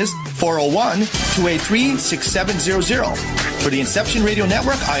number is 401-283-6700. For the Inception Radio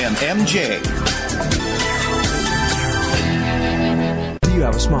Network, I am MJ. Do you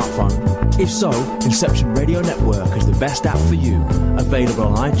have a smartphone? If so, Inception Radio Network is the best app for you. Available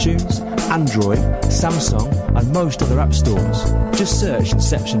on iTunes, Android, Samsung, and most other app stores. Just search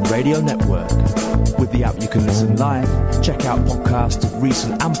Inception Radio Network. With the app, you can listen live, check out podcasts of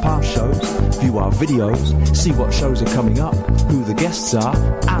recent and past shows, view our videos, see what shows are coming up, who the guests are,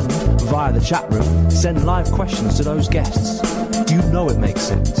 and, via the chat room, send live questions to those guests. You know it makes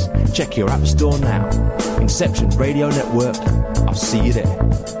sense. Check your app store now. Inception Radio Network. I'll see you there.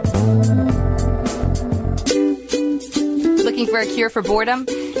 Looking for a cure for boredom?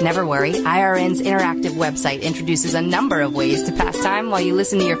 Never worry, IRN's interactive website introduces a number of ways to pass time while you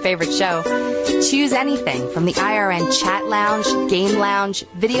listen to your favorite show. Choose anything from the IRN Chat Lounge, Game Lounge,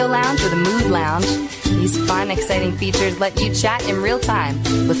 Video Lounge, or the Mood Lounge. These fun, exciting features let you chat in real time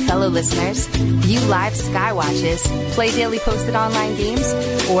with fellow listeners, view live skywatches, play daily posted online games,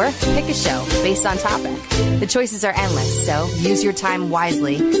 or pick a show based on topic. The choices are endless, so use your time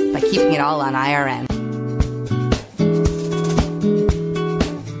wisely by keeping it all on IRN.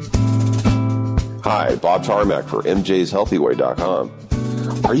 Hi, Bob Tarmac for MJ'sHealthyWay.com.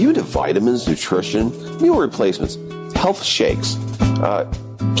 Are you into vitamins, nutrition, meal replacements, health shakes?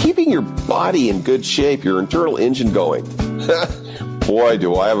 Keeping your body in good shape, your internal engine going? Boy,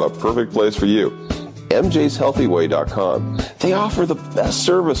 do I have a perfect place for you. MJ'sHealthyWay.com. They offer the best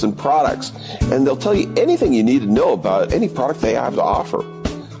service and products, and they'll tell you anything you need to know about any product they have to offer.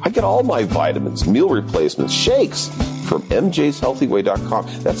 I get all my vitamins, meal replacements, shakes from MJ'sHealthyWay.com.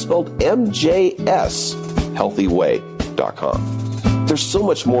 That's spelled MJSHealthyWay.com. There's so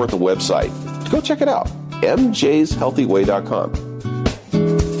much more at the website. Go check it out. MJ'sHealthyWay.com.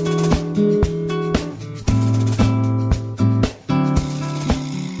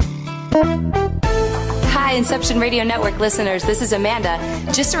 Hi, Inception Radio Network listeners. This is Amanda.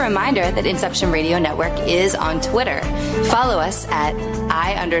 Just a reminder that Inception Radio Network is on Twitter. Follow us at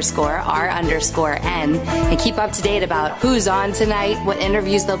I_R_N and keep up to date about who's on tonight, what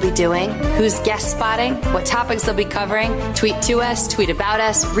interviews they'll be doing, who's guest spotting, what topics they'll be covering. Tweet to us, tweet about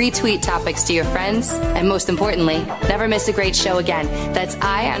us, retweet topics to your friends, and most importantly, never miss a great show again. That's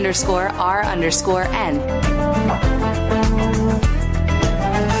I_R_N.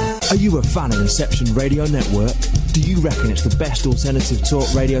 Are you a fan of Inception Radio Network? Do you reckon it's the best alternative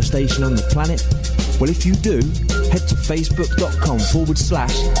talk radio station on the planet? Well, if you do, head to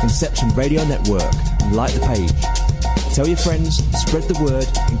facebook.com/Inception Radio Network and like the page. Tell your friends, spread the word,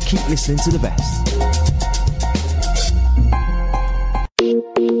 and keep listening to the best.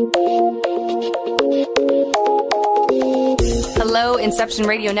 Hello, Inception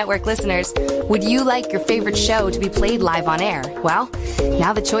Radio Network listeners. Would you like your favorite show to be played live on air? Well,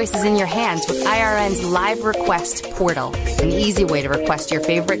 now the choice is in your hands with IRN's Live Request portal, an easy way to request your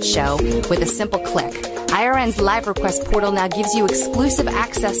favorite show with a simple click. IRN's Live Request portal now gives you exclusive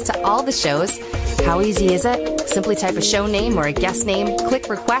access to all the shows. How easy is it? Simply type a show name or a guest name, click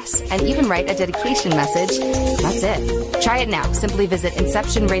request, and even write a dedication message. That's it. Try it now. Simply visit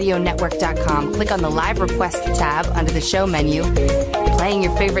InceptionRadioNetwork.com, click on the Live Request tab under the show menu. Playing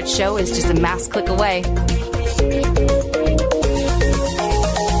your favorite show is just a mouse click away.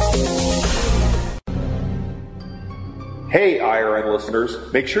 Hey, IRN listeners,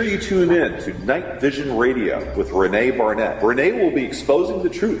 make sure you tune in to NightVision Radio with René Barnett. René will be exposing the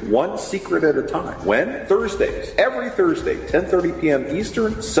truth one secret at a time. When? Thursdays. Every Thursday, 10:30 p.m.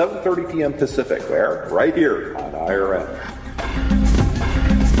 Eastern, 7:30 p.m. Pacific. Where? Right here on IRN.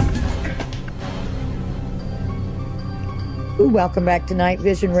 Welcome back to Night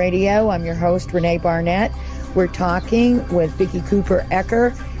Vision Radio. I'm your host, René Barnett. We're talking with Vicki Cooper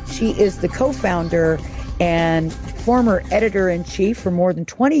Ecker. She is the co-founder and former editor-in-chief for more than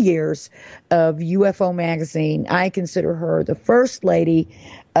 20 years of UFO Magazine. I consider her the first lady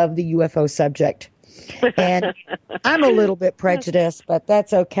of the UFO subject. And I'm a little bit prejudiced, but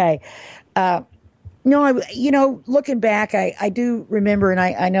that's okay. Looking back, I do remember, and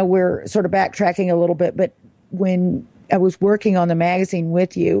I know we're sort of backtracking a little bit, but when I was working on the magazine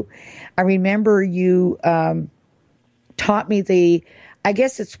with you, I remember you taught me the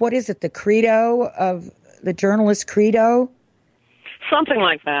credo of the journalist credo. something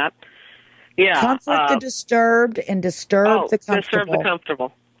like that. Yeah. Comfort the disturbed and disturb the comfortable. Disturb the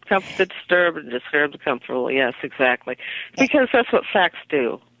comfortable. Comfort the disturbed and disturb the comfortable. Yes, exactly. Because that's what facts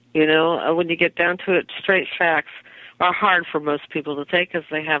do. You know, when you get down to it, straight facts are hard for most people to take because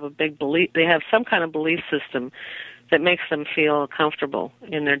they have a big belief. They have some kind of belief system that makes them feel comfortable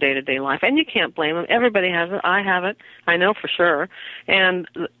in their day-to-day life. And you can't blame them. Everybody has it. I have it. I know for sure. And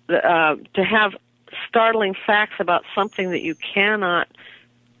to have startling facts about something that you cannot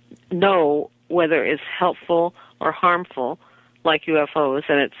know whether it's helpful or harmful, like UFOs,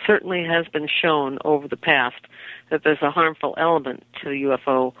 and it certainly has been shown over the past that there's a harmful element to the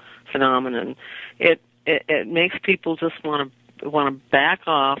UFO phenomenon. It makes people just want to back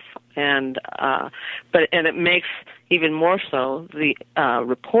off, and it makes even more so the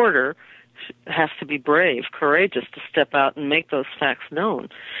reporter has to be brave, courageous to step out and make those facts known.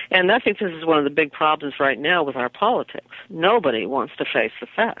 And I think this is one of the big problems right now with our politics. Nobody wants to face the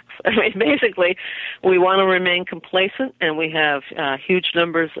facts. I mean, basically, we want to remain complacent, and we have huge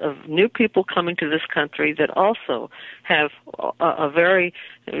numbers of new people coming to this country that also have a very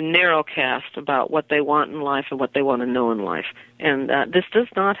narrow cast about what they want in life and what they want to know in life. And this does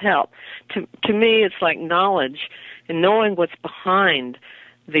not help. To me, it's like knowledge and knowing what's behind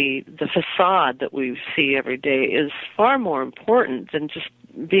the facade that we see every day is far more important than just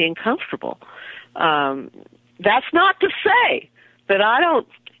being comfortable. That's not to say that I don't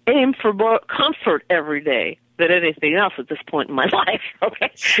aim for more comfort every day than anything else at this point in my life,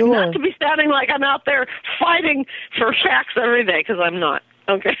 okay? Sure. Not to be sounding like I'm out there fighting for facts every day, because I'm not,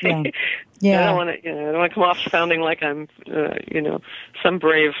 okay? Yeah. I don't want to come off sounding like I'm, some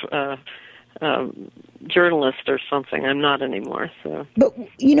brave journalist or something. I'm not anymore. So, but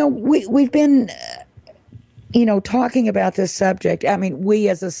we've been, talking about this subject. I mean, we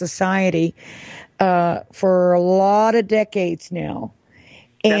as a society for a lot of decades now,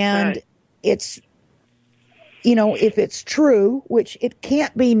 and right. It's, if it's true, which it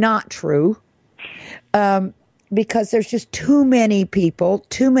can't be not true, because there's just too many people,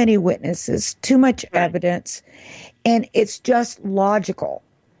 too many witnesses, too much evidence, and it's just logical.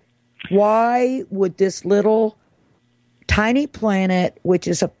 Why would this little tiny planet, which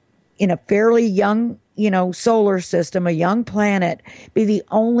is in a fairly young, solar system, a young planet, be the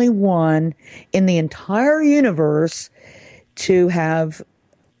only one in the entire universe to have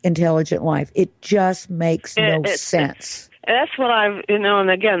intelligent life? It just makes no sense. That's what and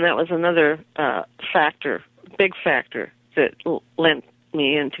again, that was another big factor that lent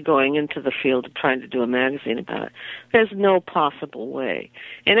me into going into the field of trying to do a magazine about it. There's no possible way.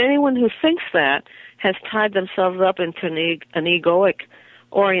 And anyone who thinks that has tied themselves up into an egoic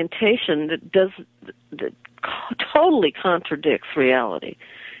orientation that totally contradicts reality.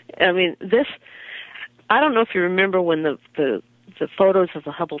 I mean, I don't know if you remember when the photos of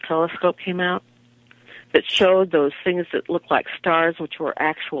the Hubble telescope came out that showed those things that looked like stars, which were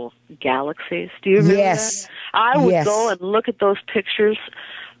actual galaxies. Do you remember that? I would go and look at those pictures.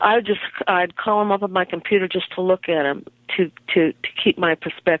 I'd call them up on my computer just to look at them, to keep my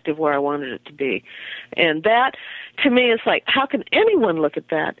perspective where I wanted it to be. And that, to me, is like, how can anyone look at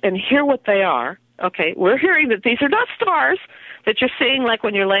that and hear what they are? Okay, we're hearing that these are not stars that you're seeing like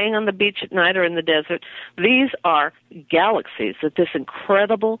when you're laying on the beach at night or in the desert. These are galaxies that this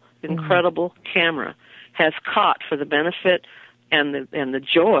incredible camera has caught for the benefit and the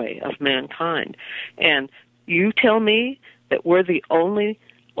joy of mankind. And you tell me that we're the only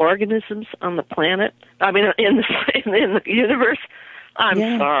organisms on the planet, I mean, in the universe? I'm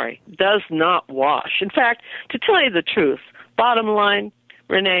sorry. Does not wash. In fact, to tell you the truth, bottom line,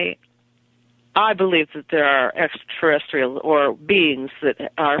 René, I believe that there are extraterrestrial or beings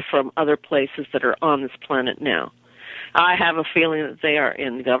that are from other places that are on this planet now. I have a feeling that they are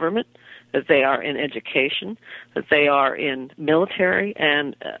in government, that they are in education, that they are in military,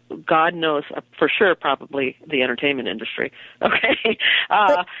 and God knows for sure probably the entertainment industry, okay?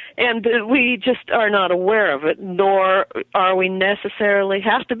 And we just are not aware of it, nor are we necessarily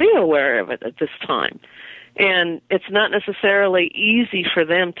have to be aware of it at this time. And it's not necessarily easy for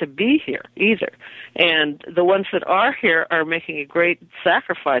them to be here either. And the ones that are here are making a great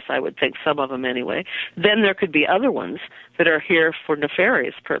sacrifice, I would think, some of them anyway. Then there could be other ones that are here for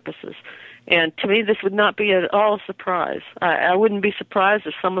nefarious purposes. And to me, this would not be at all a surprise. I wouldn't be surprised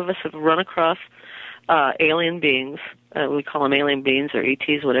if some of us have run across alien beings, we call them alien beings or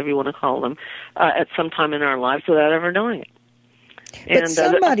ETs, whatever you want to call them, at some time in our lives without ever knowing it. But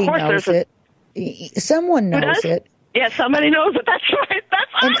somebody knows it. Someone knows it. Yeah, somebody knows it. That's right.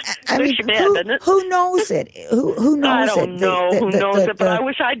 That's us. Who knows it? Who knows it? I don't know who knows it, but I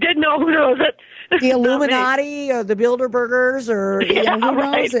wish I did know who knows it. The Illuminati or the Bilderbergers or who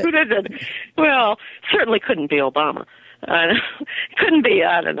knows it? Who did it? Well, certainly couldn't be Obama. Couldn't be,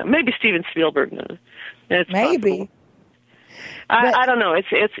 I don't know, maybe Steven Spielberg. It's maybe. I don't know. It's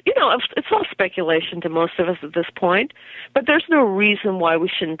all speculation to most of us at this point, but there's no reason why we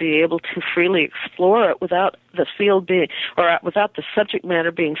shouldn't be able to freely explore it without the field being, or without the subject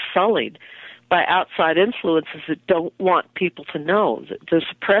matter being sullied by outside influences that don't want people to know. The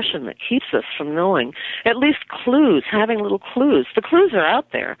suppression that keeps us from knowing. At least clues, having little clues. The clues are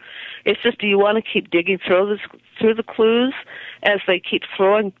out there. It's just, do you want to keep digging through the clues as they keep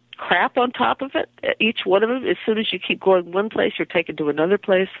throwing crap on top of it, each one of them? As soon as you keep going one place, you're taken to another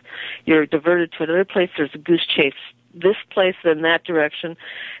place, you're diverted to another place, there's a goose chase this place, then that direction.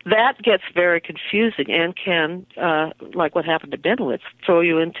 That gets very confusing and can, like what happened to Benowitz, throw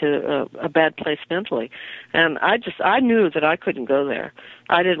you into a bad place mentally. And I knew that I couldn't go there.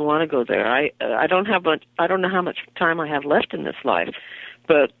 I didn't want to go there. I don't know how much time I have left in this life.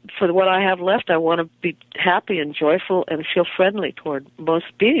 But for what I have left, I want to be happy and joyful and feel friendly toward most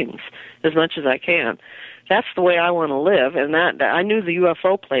beings as much as I can. That's the way I want to live, and that I knew the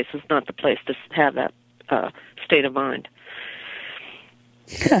UFO place was not the place to have that state of mind.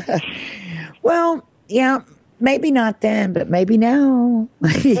 Well, yeah, maybe not then, but maybe now.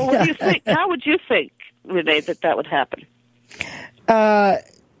 Well, what do you think? How would you think, René, that would happen?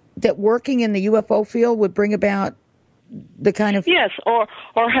 That working in the UFO field would bring about the kind of... Yes, or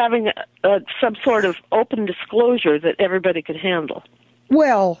having some sort of open disclosure that everybody could handle.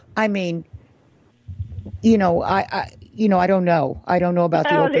 Well, I mean, I don't know. I don't know about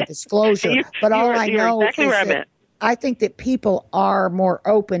the open disclosure, but all I know is that I think that people are more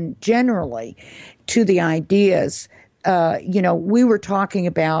open generally to the ideas. We were talking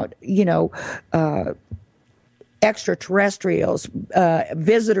about, extraterrestrials,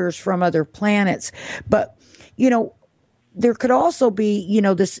 visitors from other planets, but, there could also be,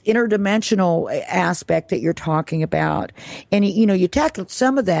 this interdimensional aspect that you're talking about. And, you tackled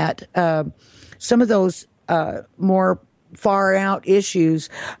some of that, some of those more far out issues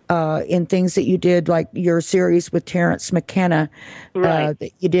in things that you did, like your series with Terrence McKenna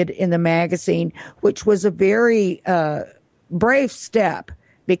that you did in the magazine, which was a very brave step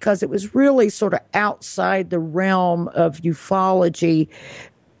because it was really sort of outside the realm of ufology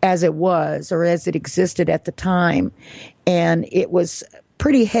as it was or as it existed at the time. And it was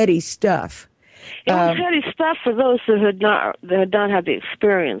pretty heady stuff. It was heady stuff for those that had not had the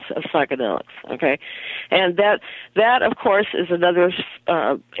experience of psychedelics, okay? And that of course, is another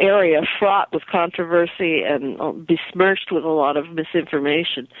area fraught with controversy and besmirched with a lot of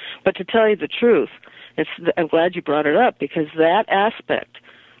misinformation. But to tell you the truth, I'm glad you brought it up, because that aspect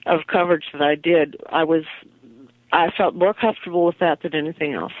of coverage that I did, I felt more comfortable with that than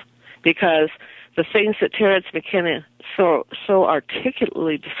anything else, because the things that Terrence McKenna so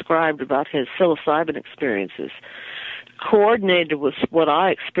articulately described about his psilocybin experiences coordinated with what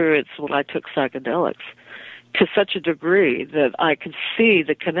I experienced when I took psychedelics to such a degree that I could see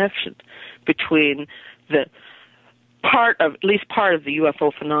the connection between at least part of the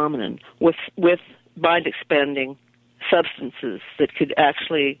UFO phenomenon with mind-expanding substances that could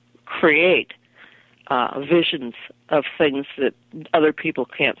actually create visions of things that other people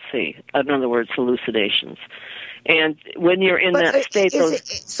can't see. In other words, hallucinations. And when you're in that state...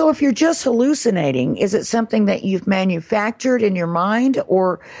 So if you're just hallucinating, is it something that you've manufactured in your mind,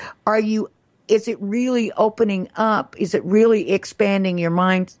 or is it really opening up? Is it really expanding your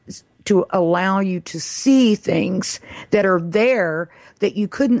mind to allow you to see things that are there that you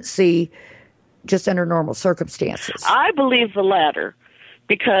couldn't see just under normal circumstances? I believe the latter,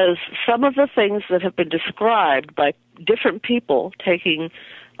 because some of the things that have been described by different people taking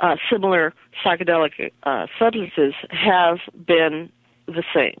similar psychedelic substances have been the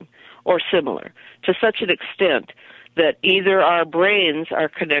same or similar, to such an extent that either our brains are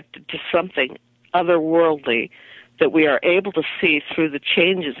connected to something otherworldly that we are able to see through the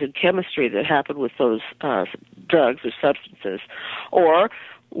changes in chemistry that happen with those drugs or substances, or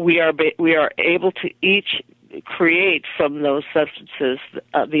we are able to each create from those substances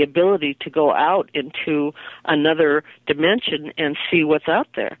the ability to go out into another dimension and see what's out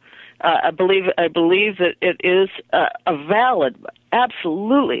there. I believe that it is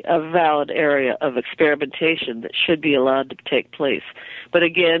absolutely a valid area of experimentation that should be allowed to take place. But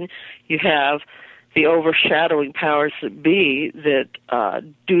again, you have the overshadowing powers that be that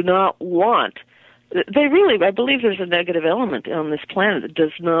do not want. I believe there's a negative element on this planet that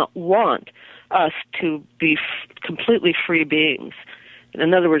does not want us to be completely free beings.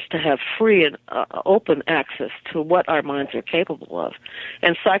 In other words, to have free and open access to what our minds are capable of.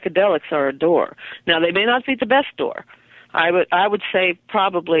 And psychedelics are a door. Now, they may not be the best door. I would say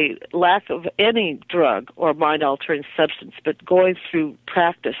probably lack of any drug or mind-altering substance, but going through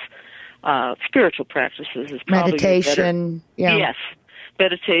practice, spiritual practices is probably meditation. Better. Yes,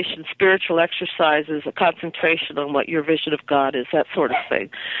 meditation, spiritual exercises, a concentration on what your vision of God is, that sort of thing.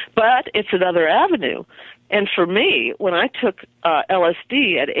 But it's another avenue. And for me, when I took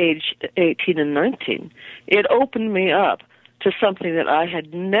LSD at age 18 and 19, it opened me up to something that I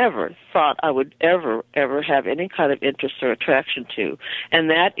had never thought I would ever have any kind of interest or attraction to, and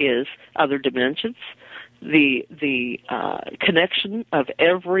that is other dimensions, the connection of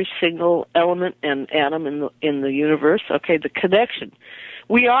every single element and atom in the universe. Okay, the connection.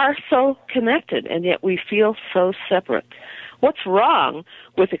 We are so connected, and yet we feel so separate. What's wrong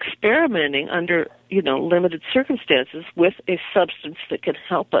with experimenting under, limited circumstances with a substance that can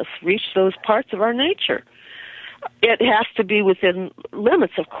help us reach those parts of our nature? It has to be within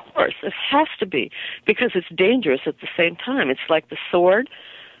limits, of course. It has to be, because it's dangerous at the same time. It's like the sword,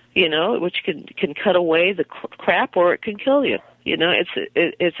 which can cut away the crap, or it can kill you.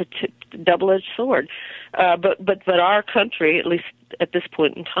 It's a double-edged sword. But our country, at least at this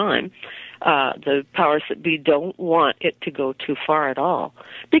point in time, the powers that be don't want it to go too far at all.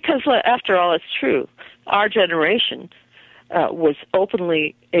 Because, after all, it's true. Our generation was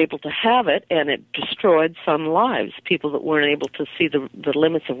openly able to have it, and it destroyed some lives, people that weren't able to see the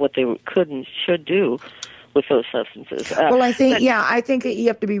limits of what they could and should do with those substances. Well, I think that you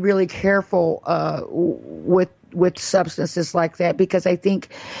have to be really careful with substances like that, because I think,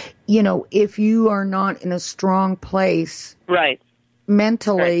 if you are not in a strong place, right,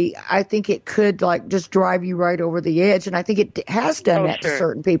 mentally, right, I think it could just drive you right over the edge, and I think it has done that to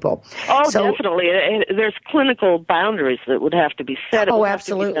certain people. Oh, definitely. There's clinical boundaries that would have to be set. Oh,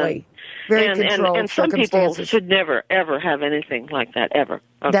 absolutely. Very controlled and some people should never, ever have anything like that, ever.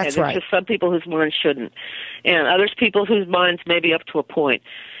 Okay? That's right. There's just some people whose minds shouldn't, and others people whose minds may be up to a point.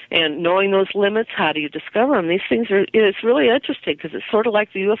 And knowing those limits, how do you discover them? These things it's really interesting, because it's sort of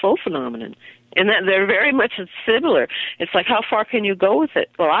like the UFO phenomenon. And that they're very much similar. It's like, how far can you go with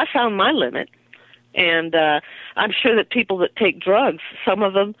it? Well, I found my limit. And I'm sure that people that take drugs, some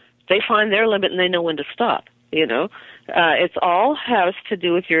of them, they find their limit and they know when to stop, It's all has to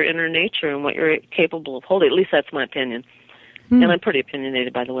do with your inner nature and what you're capable of holding. At least that's my opinion. And I'm pretty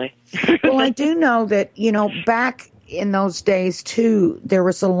opinionated, by the way. Well, I do know that, back in those days, too, there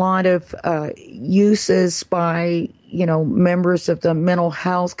was a lot of uses by, members of the mental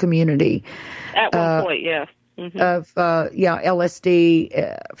health community. At one point, yeah. Mm-hmm. Of,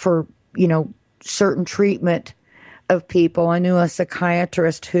 LSD for, certain treatment of people. I knew a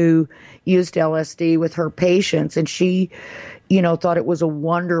psychiatrist who used LSD with her patients, and she, thought it was a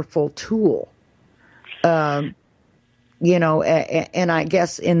wonderful tool. And I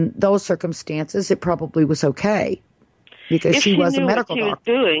guess in those circumstances, it probably was okay, because she was a medical doctor. If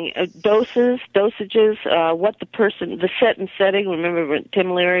she knew what she was doing, dosages, what the set and setting. Remember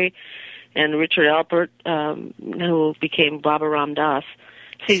Tim Leary and Richard Alpert, who became Baba Ram Dass.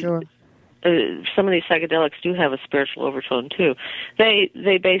 Sure. Some of these psychedelics do have a spiritual overtone too. They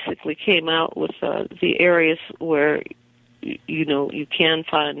basically came out with the areas where you can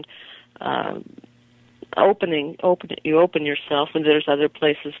find you open yourself, and there's other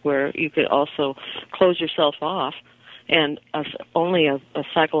places where you could also close yourself off, and only a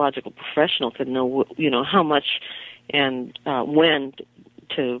psychological professional can know how much and when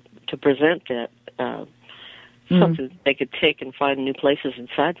to present that. Something they could take and find new places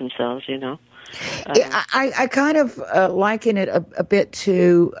inside themselves, I kind of liken it a bit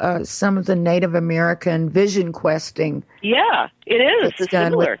to some of the Native American vision questing. Yeah, it is. It's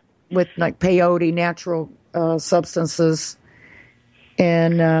done similar. With like peyote, natural substances,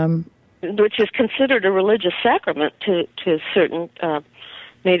 and which is considered a religious sacrament to certain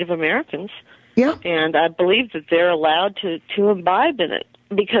Native Americans. Yeah, and I believe that they're allowed to imbibe in it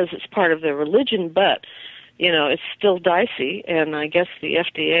because it's part of their religion, but it's still dicey, and I guess the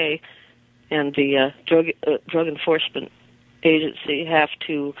FDA and the Drug Enforcement Agency have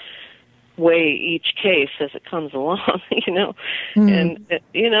to weigh each case as it comes along, And,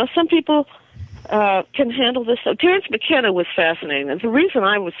 some people can handle this. Terence McKenna was fascinating. And the reason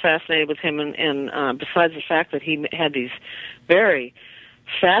I was fascinated with him, and besides the fact that he had these very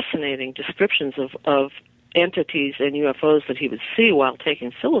fascinating descriptions of entities and UFOs that he would see while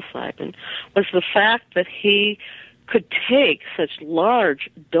taking psilocybin, was the fact that he could take such large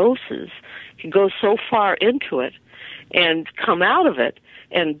doses, could go so far into it, and come out of it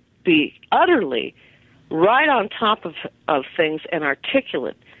and be utterly right on top of things and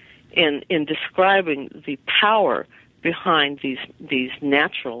articulate in describing the power behind these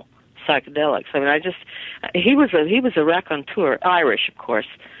natural psychedelics. I mean, he was a raconteur, Irish, of course.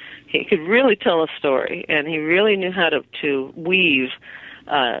 He could really tell a story, and he really knew how to weave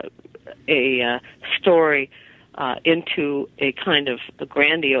a story into a kind of a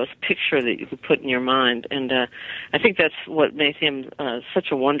grandiose picture that you could put in your mind. And I think that's what made him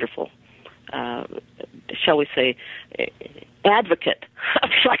such a wonderful, shall we say, advocate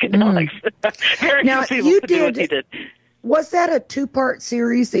of psychedelics. Very now, few people could do what he did. Was that a 2-part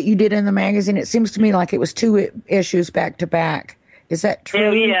series that you did in the magazine? It seems to me like it was 2 issues back to back. Is that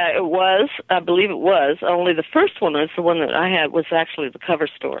true? Yeah, it was. I believe it was. Only the first one was the one that I had was actually the cover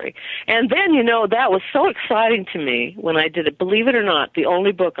story. And then, that was so exciting to me when I did it. Believe it or not, the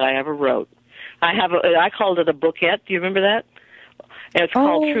only book I ever wrote. I called it a bookette. Do you remember that? And it's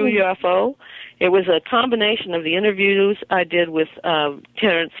called True UFO. It was a combination of the interviews I did with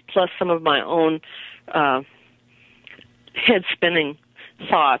Terrence plus some of my own head-spinning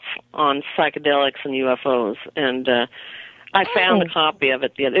thoughts on psychedelics and UFOs. And I found a copy of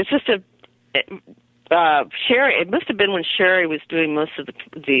it. It's just Sherry. It must have been when Sherry was doing most of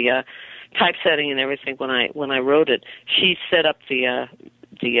the typesetting and everything when I wrote it. She set up the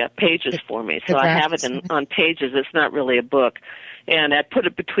pages for me, so I have it on pages. It's not really a book, and I put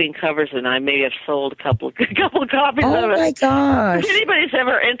it between covers, and I may have sold a couple of copies of it. Oh my gosh! If anybody's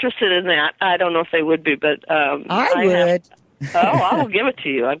ever interested in that, I don't know if they would be, but I would. I'll give it to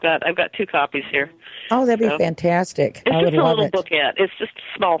you. I've got 2 copies here. Oh, that'd be fantastic. It's I would just a love little it. bookette. It's just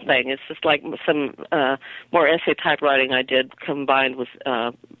a small thing. It's just like some more essay type writing I did combined with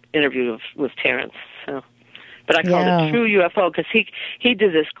interview with Terrence. So, but I called it True UFO because he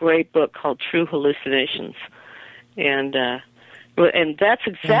did this great book called True Hallucinations, and that's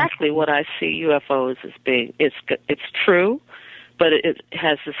exactly what I see UFOs as being. It's true, but it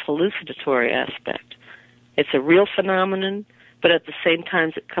has this hallucinatory aspect. It's a real phenomenon, but at the same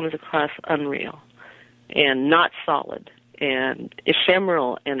time it comes across unreal and not solid and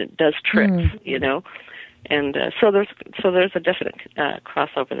ephemeral, and it does tricks, And so there's a definite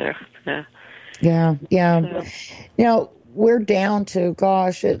crossover there. Yeah. So. Now we're down to,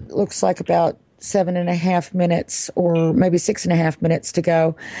 it looks like about 7.5 minutes, or maybe 6.5 minutes to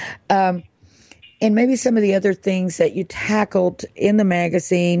go. And maybe some of the other things that you tackled in the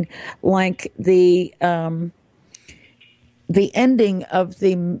magazine, like the ending of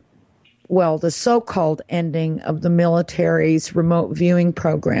the so-called ending of the military's remote viewing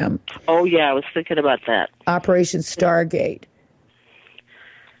program. Oh yeah, I was thinking about that. Operation Stargate.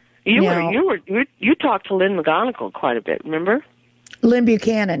 You talked to Lynn McGonigal quite a bit, remember? Lynn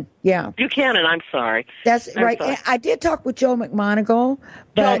Buchanan, yeah. Buchanan, I'm sorry. That's right. Sorry. I did talk with Joe McMoneagle.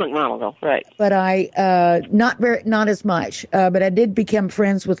 Joe McMoneagle, right. But I, not as much, but I did become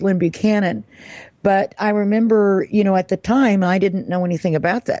friends with Lynn Buchanan. But I remember, at the time, I didn't know anything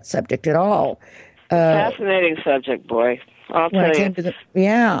about that subject at all. Fascinating subject, boy. I'll tell you.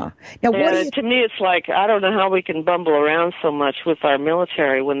 Now, to me, it's like, I don't know how we can bumble around so much with our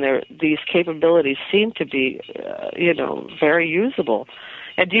military when these capabilities seem to be, very usable.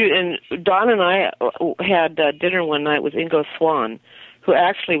 And Don and I had dinner one night with Ingo Swann, who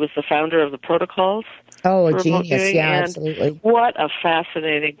actually was the founder of the protocols. Oh, a genius, yeah, and absolutely. What a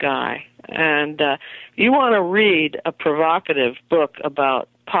fascinating guy. And you want to read a provocative book about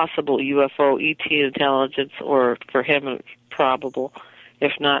possible UFO ET intelligence, or for him, probable,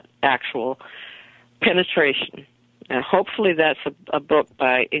 if not actual, penetration. And hopefully that's a book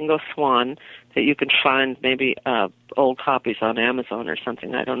by Ingo Swann that you can find maybe old copies on Amazon or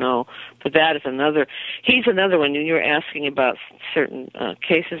something, I don't know. But that is he's another one. You were asking about certain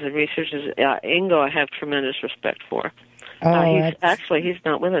cases and researches. Ingo I have tremendous respect for. He's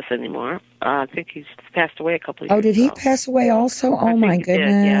not with us anymore. I think he's passed away a couple of years ago. Oh, did he pass away also? Oh, my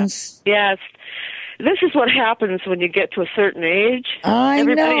goodness. Did, yeah. This is what happens when you get to a certain age.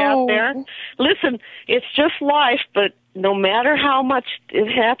 Everybody out there, listen, it's just life, but no matter how much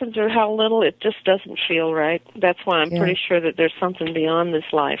it happens or how little, it just doesn't feel right. That's why I'm pretty sure that there's something beyond this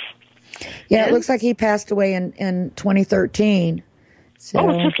life. Yeah, it looks like he passed away in 2013. So. Oh,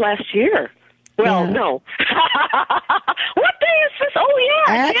 it's just last year. Well, no. What day is this? Oh,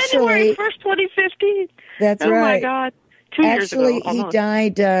 yeah, January 1st, 2015. That's right. Oh, my God. 2 years ago. Actually, he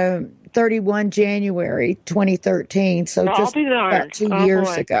died 31 January 2013, so just about 2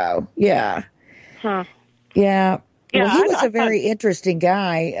 years ago. Yeah. Huh. Yeah. Well, he was a very interesting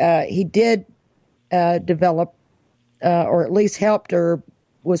guy. He did develop, or at least helped, or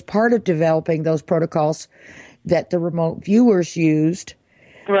was part of developing those protocols that the remote viewers used.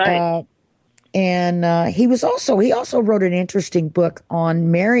 Right. And he also wrote an interesting book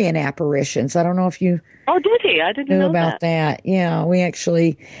on Marian apparitions. I don't know if you did he? I didn't knew know about that. Yeah, we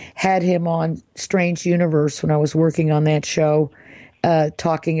actually had him on Strange Universe when I was working on that show,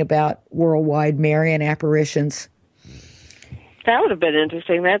 talking about worldwide Marian apparitions. That would have been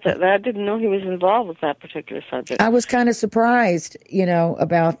interesting. I didn't know he was involved with that particular subject. I was kind of surprised,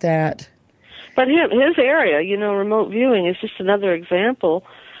 about that. But his area, remote viewing is just another example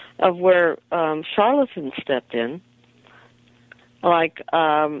of where charlatans stepped in. Like,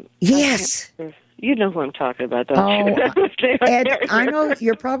 yes. You know who I'm talking about, don't you? Ed, I know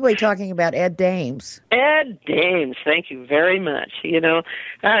you're probably talking about Ed Dames. Ed Dames, thank you very much. Here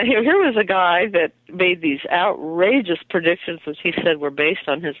was a guy that made these outrageous predictions, which he said were based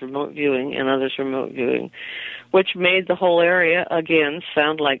on his remote viewing and others' remote viewing, which made the whole area, again,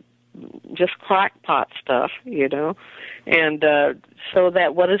 sound like just crackpot stuff, And so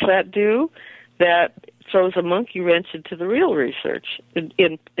that, what does that do? That throws a monkey wrench into the real research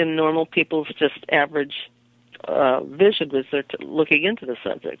in normal people's just average vision as they're looking into the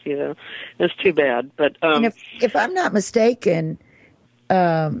subject. It's too bad. But and if I'm not mistaken,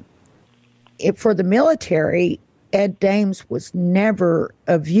 for the military, Ed Dames was never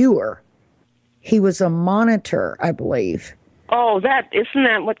a viewer; he was a monitor, I believe. Oh, isn't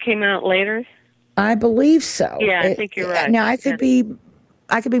that what came out later? I believe so. Yeah, I think you're right. Now I could be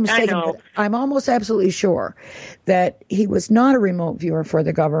mistaken, but I'm almost absolutely sure that he was not a remote viewer for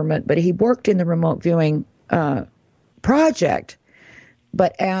the government, but he worked in the remote viewing project,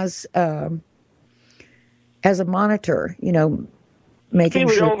 but as a monitor, making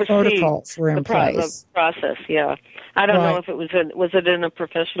sure protocols were in place. The process, yeah. I don't know if it was it in a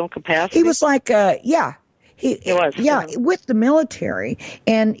professional capacity? He was like, He was. Yeah, with the military,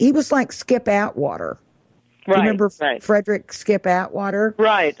 and he was like Skip Atwater. Right, you remember right. Frederick Skip Atwater?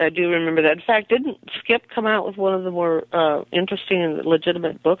 Right, I do remember that. In fact, didn't Skip come out with one of the more interesting and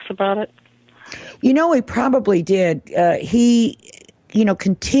legitimate books about it? He probably did. He,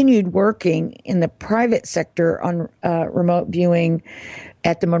 continued working in the private sector on remote viewing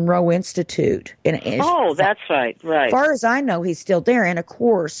at the Monroe Institute. That's right. As far as I know, he's still there. And, of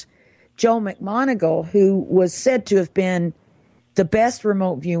course, Joe McMoneagle, who was said to have been the best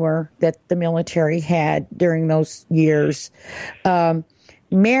remote viewer that the military had during those years,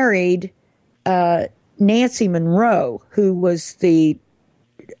 married Nancy Monroe, who was I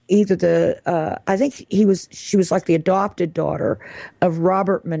think she was like the adopted daughter of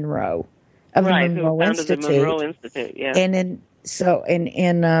Robert Monroe of the Monroe Institute. The Monroe Institute, yeah. And then so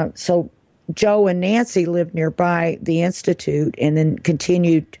Joe and Nancy lived nearby the Institute and then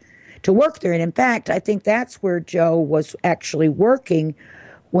continued to work there. And in fact, I think that's where Joe was actually working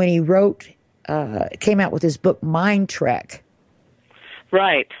when he came out with his book, Mind Trek.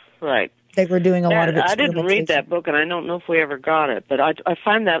 Right. They were doing a lot of experimentation. I didn't read that book, and I don't know if we ever got it, but I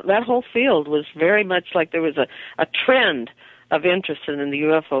find that whole field was very much like there was a trend of interest in the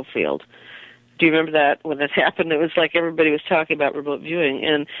UFO field. Do you remember that when it happened? It was like everybody was talking about remote viewing,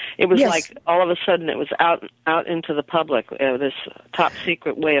 and it was like all of a sudden it was out into the public, this top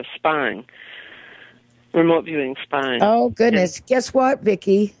secret way of spying, remote viewing spying. Oh, goodness. And guess what,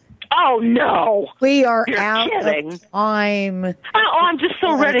 Vicki? Oh, no. We are You're out kidding. of time. Oh, I'm just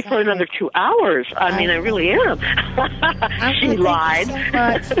so ready for another 2 hours. I mean, I really am. She lied.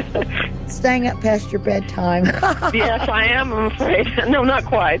 Thank you so much. Staying up past your bedtime. Yes, I am, I'm afraid. No, not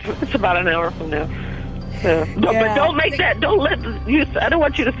quite. It's about an hour from now. But don't make that. Don't let you. I don't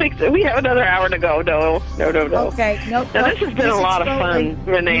want you to think that we have another hour to go. No. Okay. Nope. Now, this has been a lot of fun,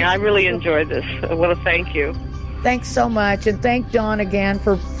 Renee. I really enjoyed this. I want to thank you. Thanks so much, and thank Don again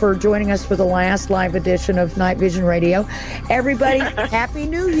for joining us for the last live edition of Night Vision Radio. Everybody, Happy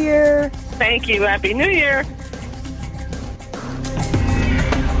New Year! Thank you. Happy New Year!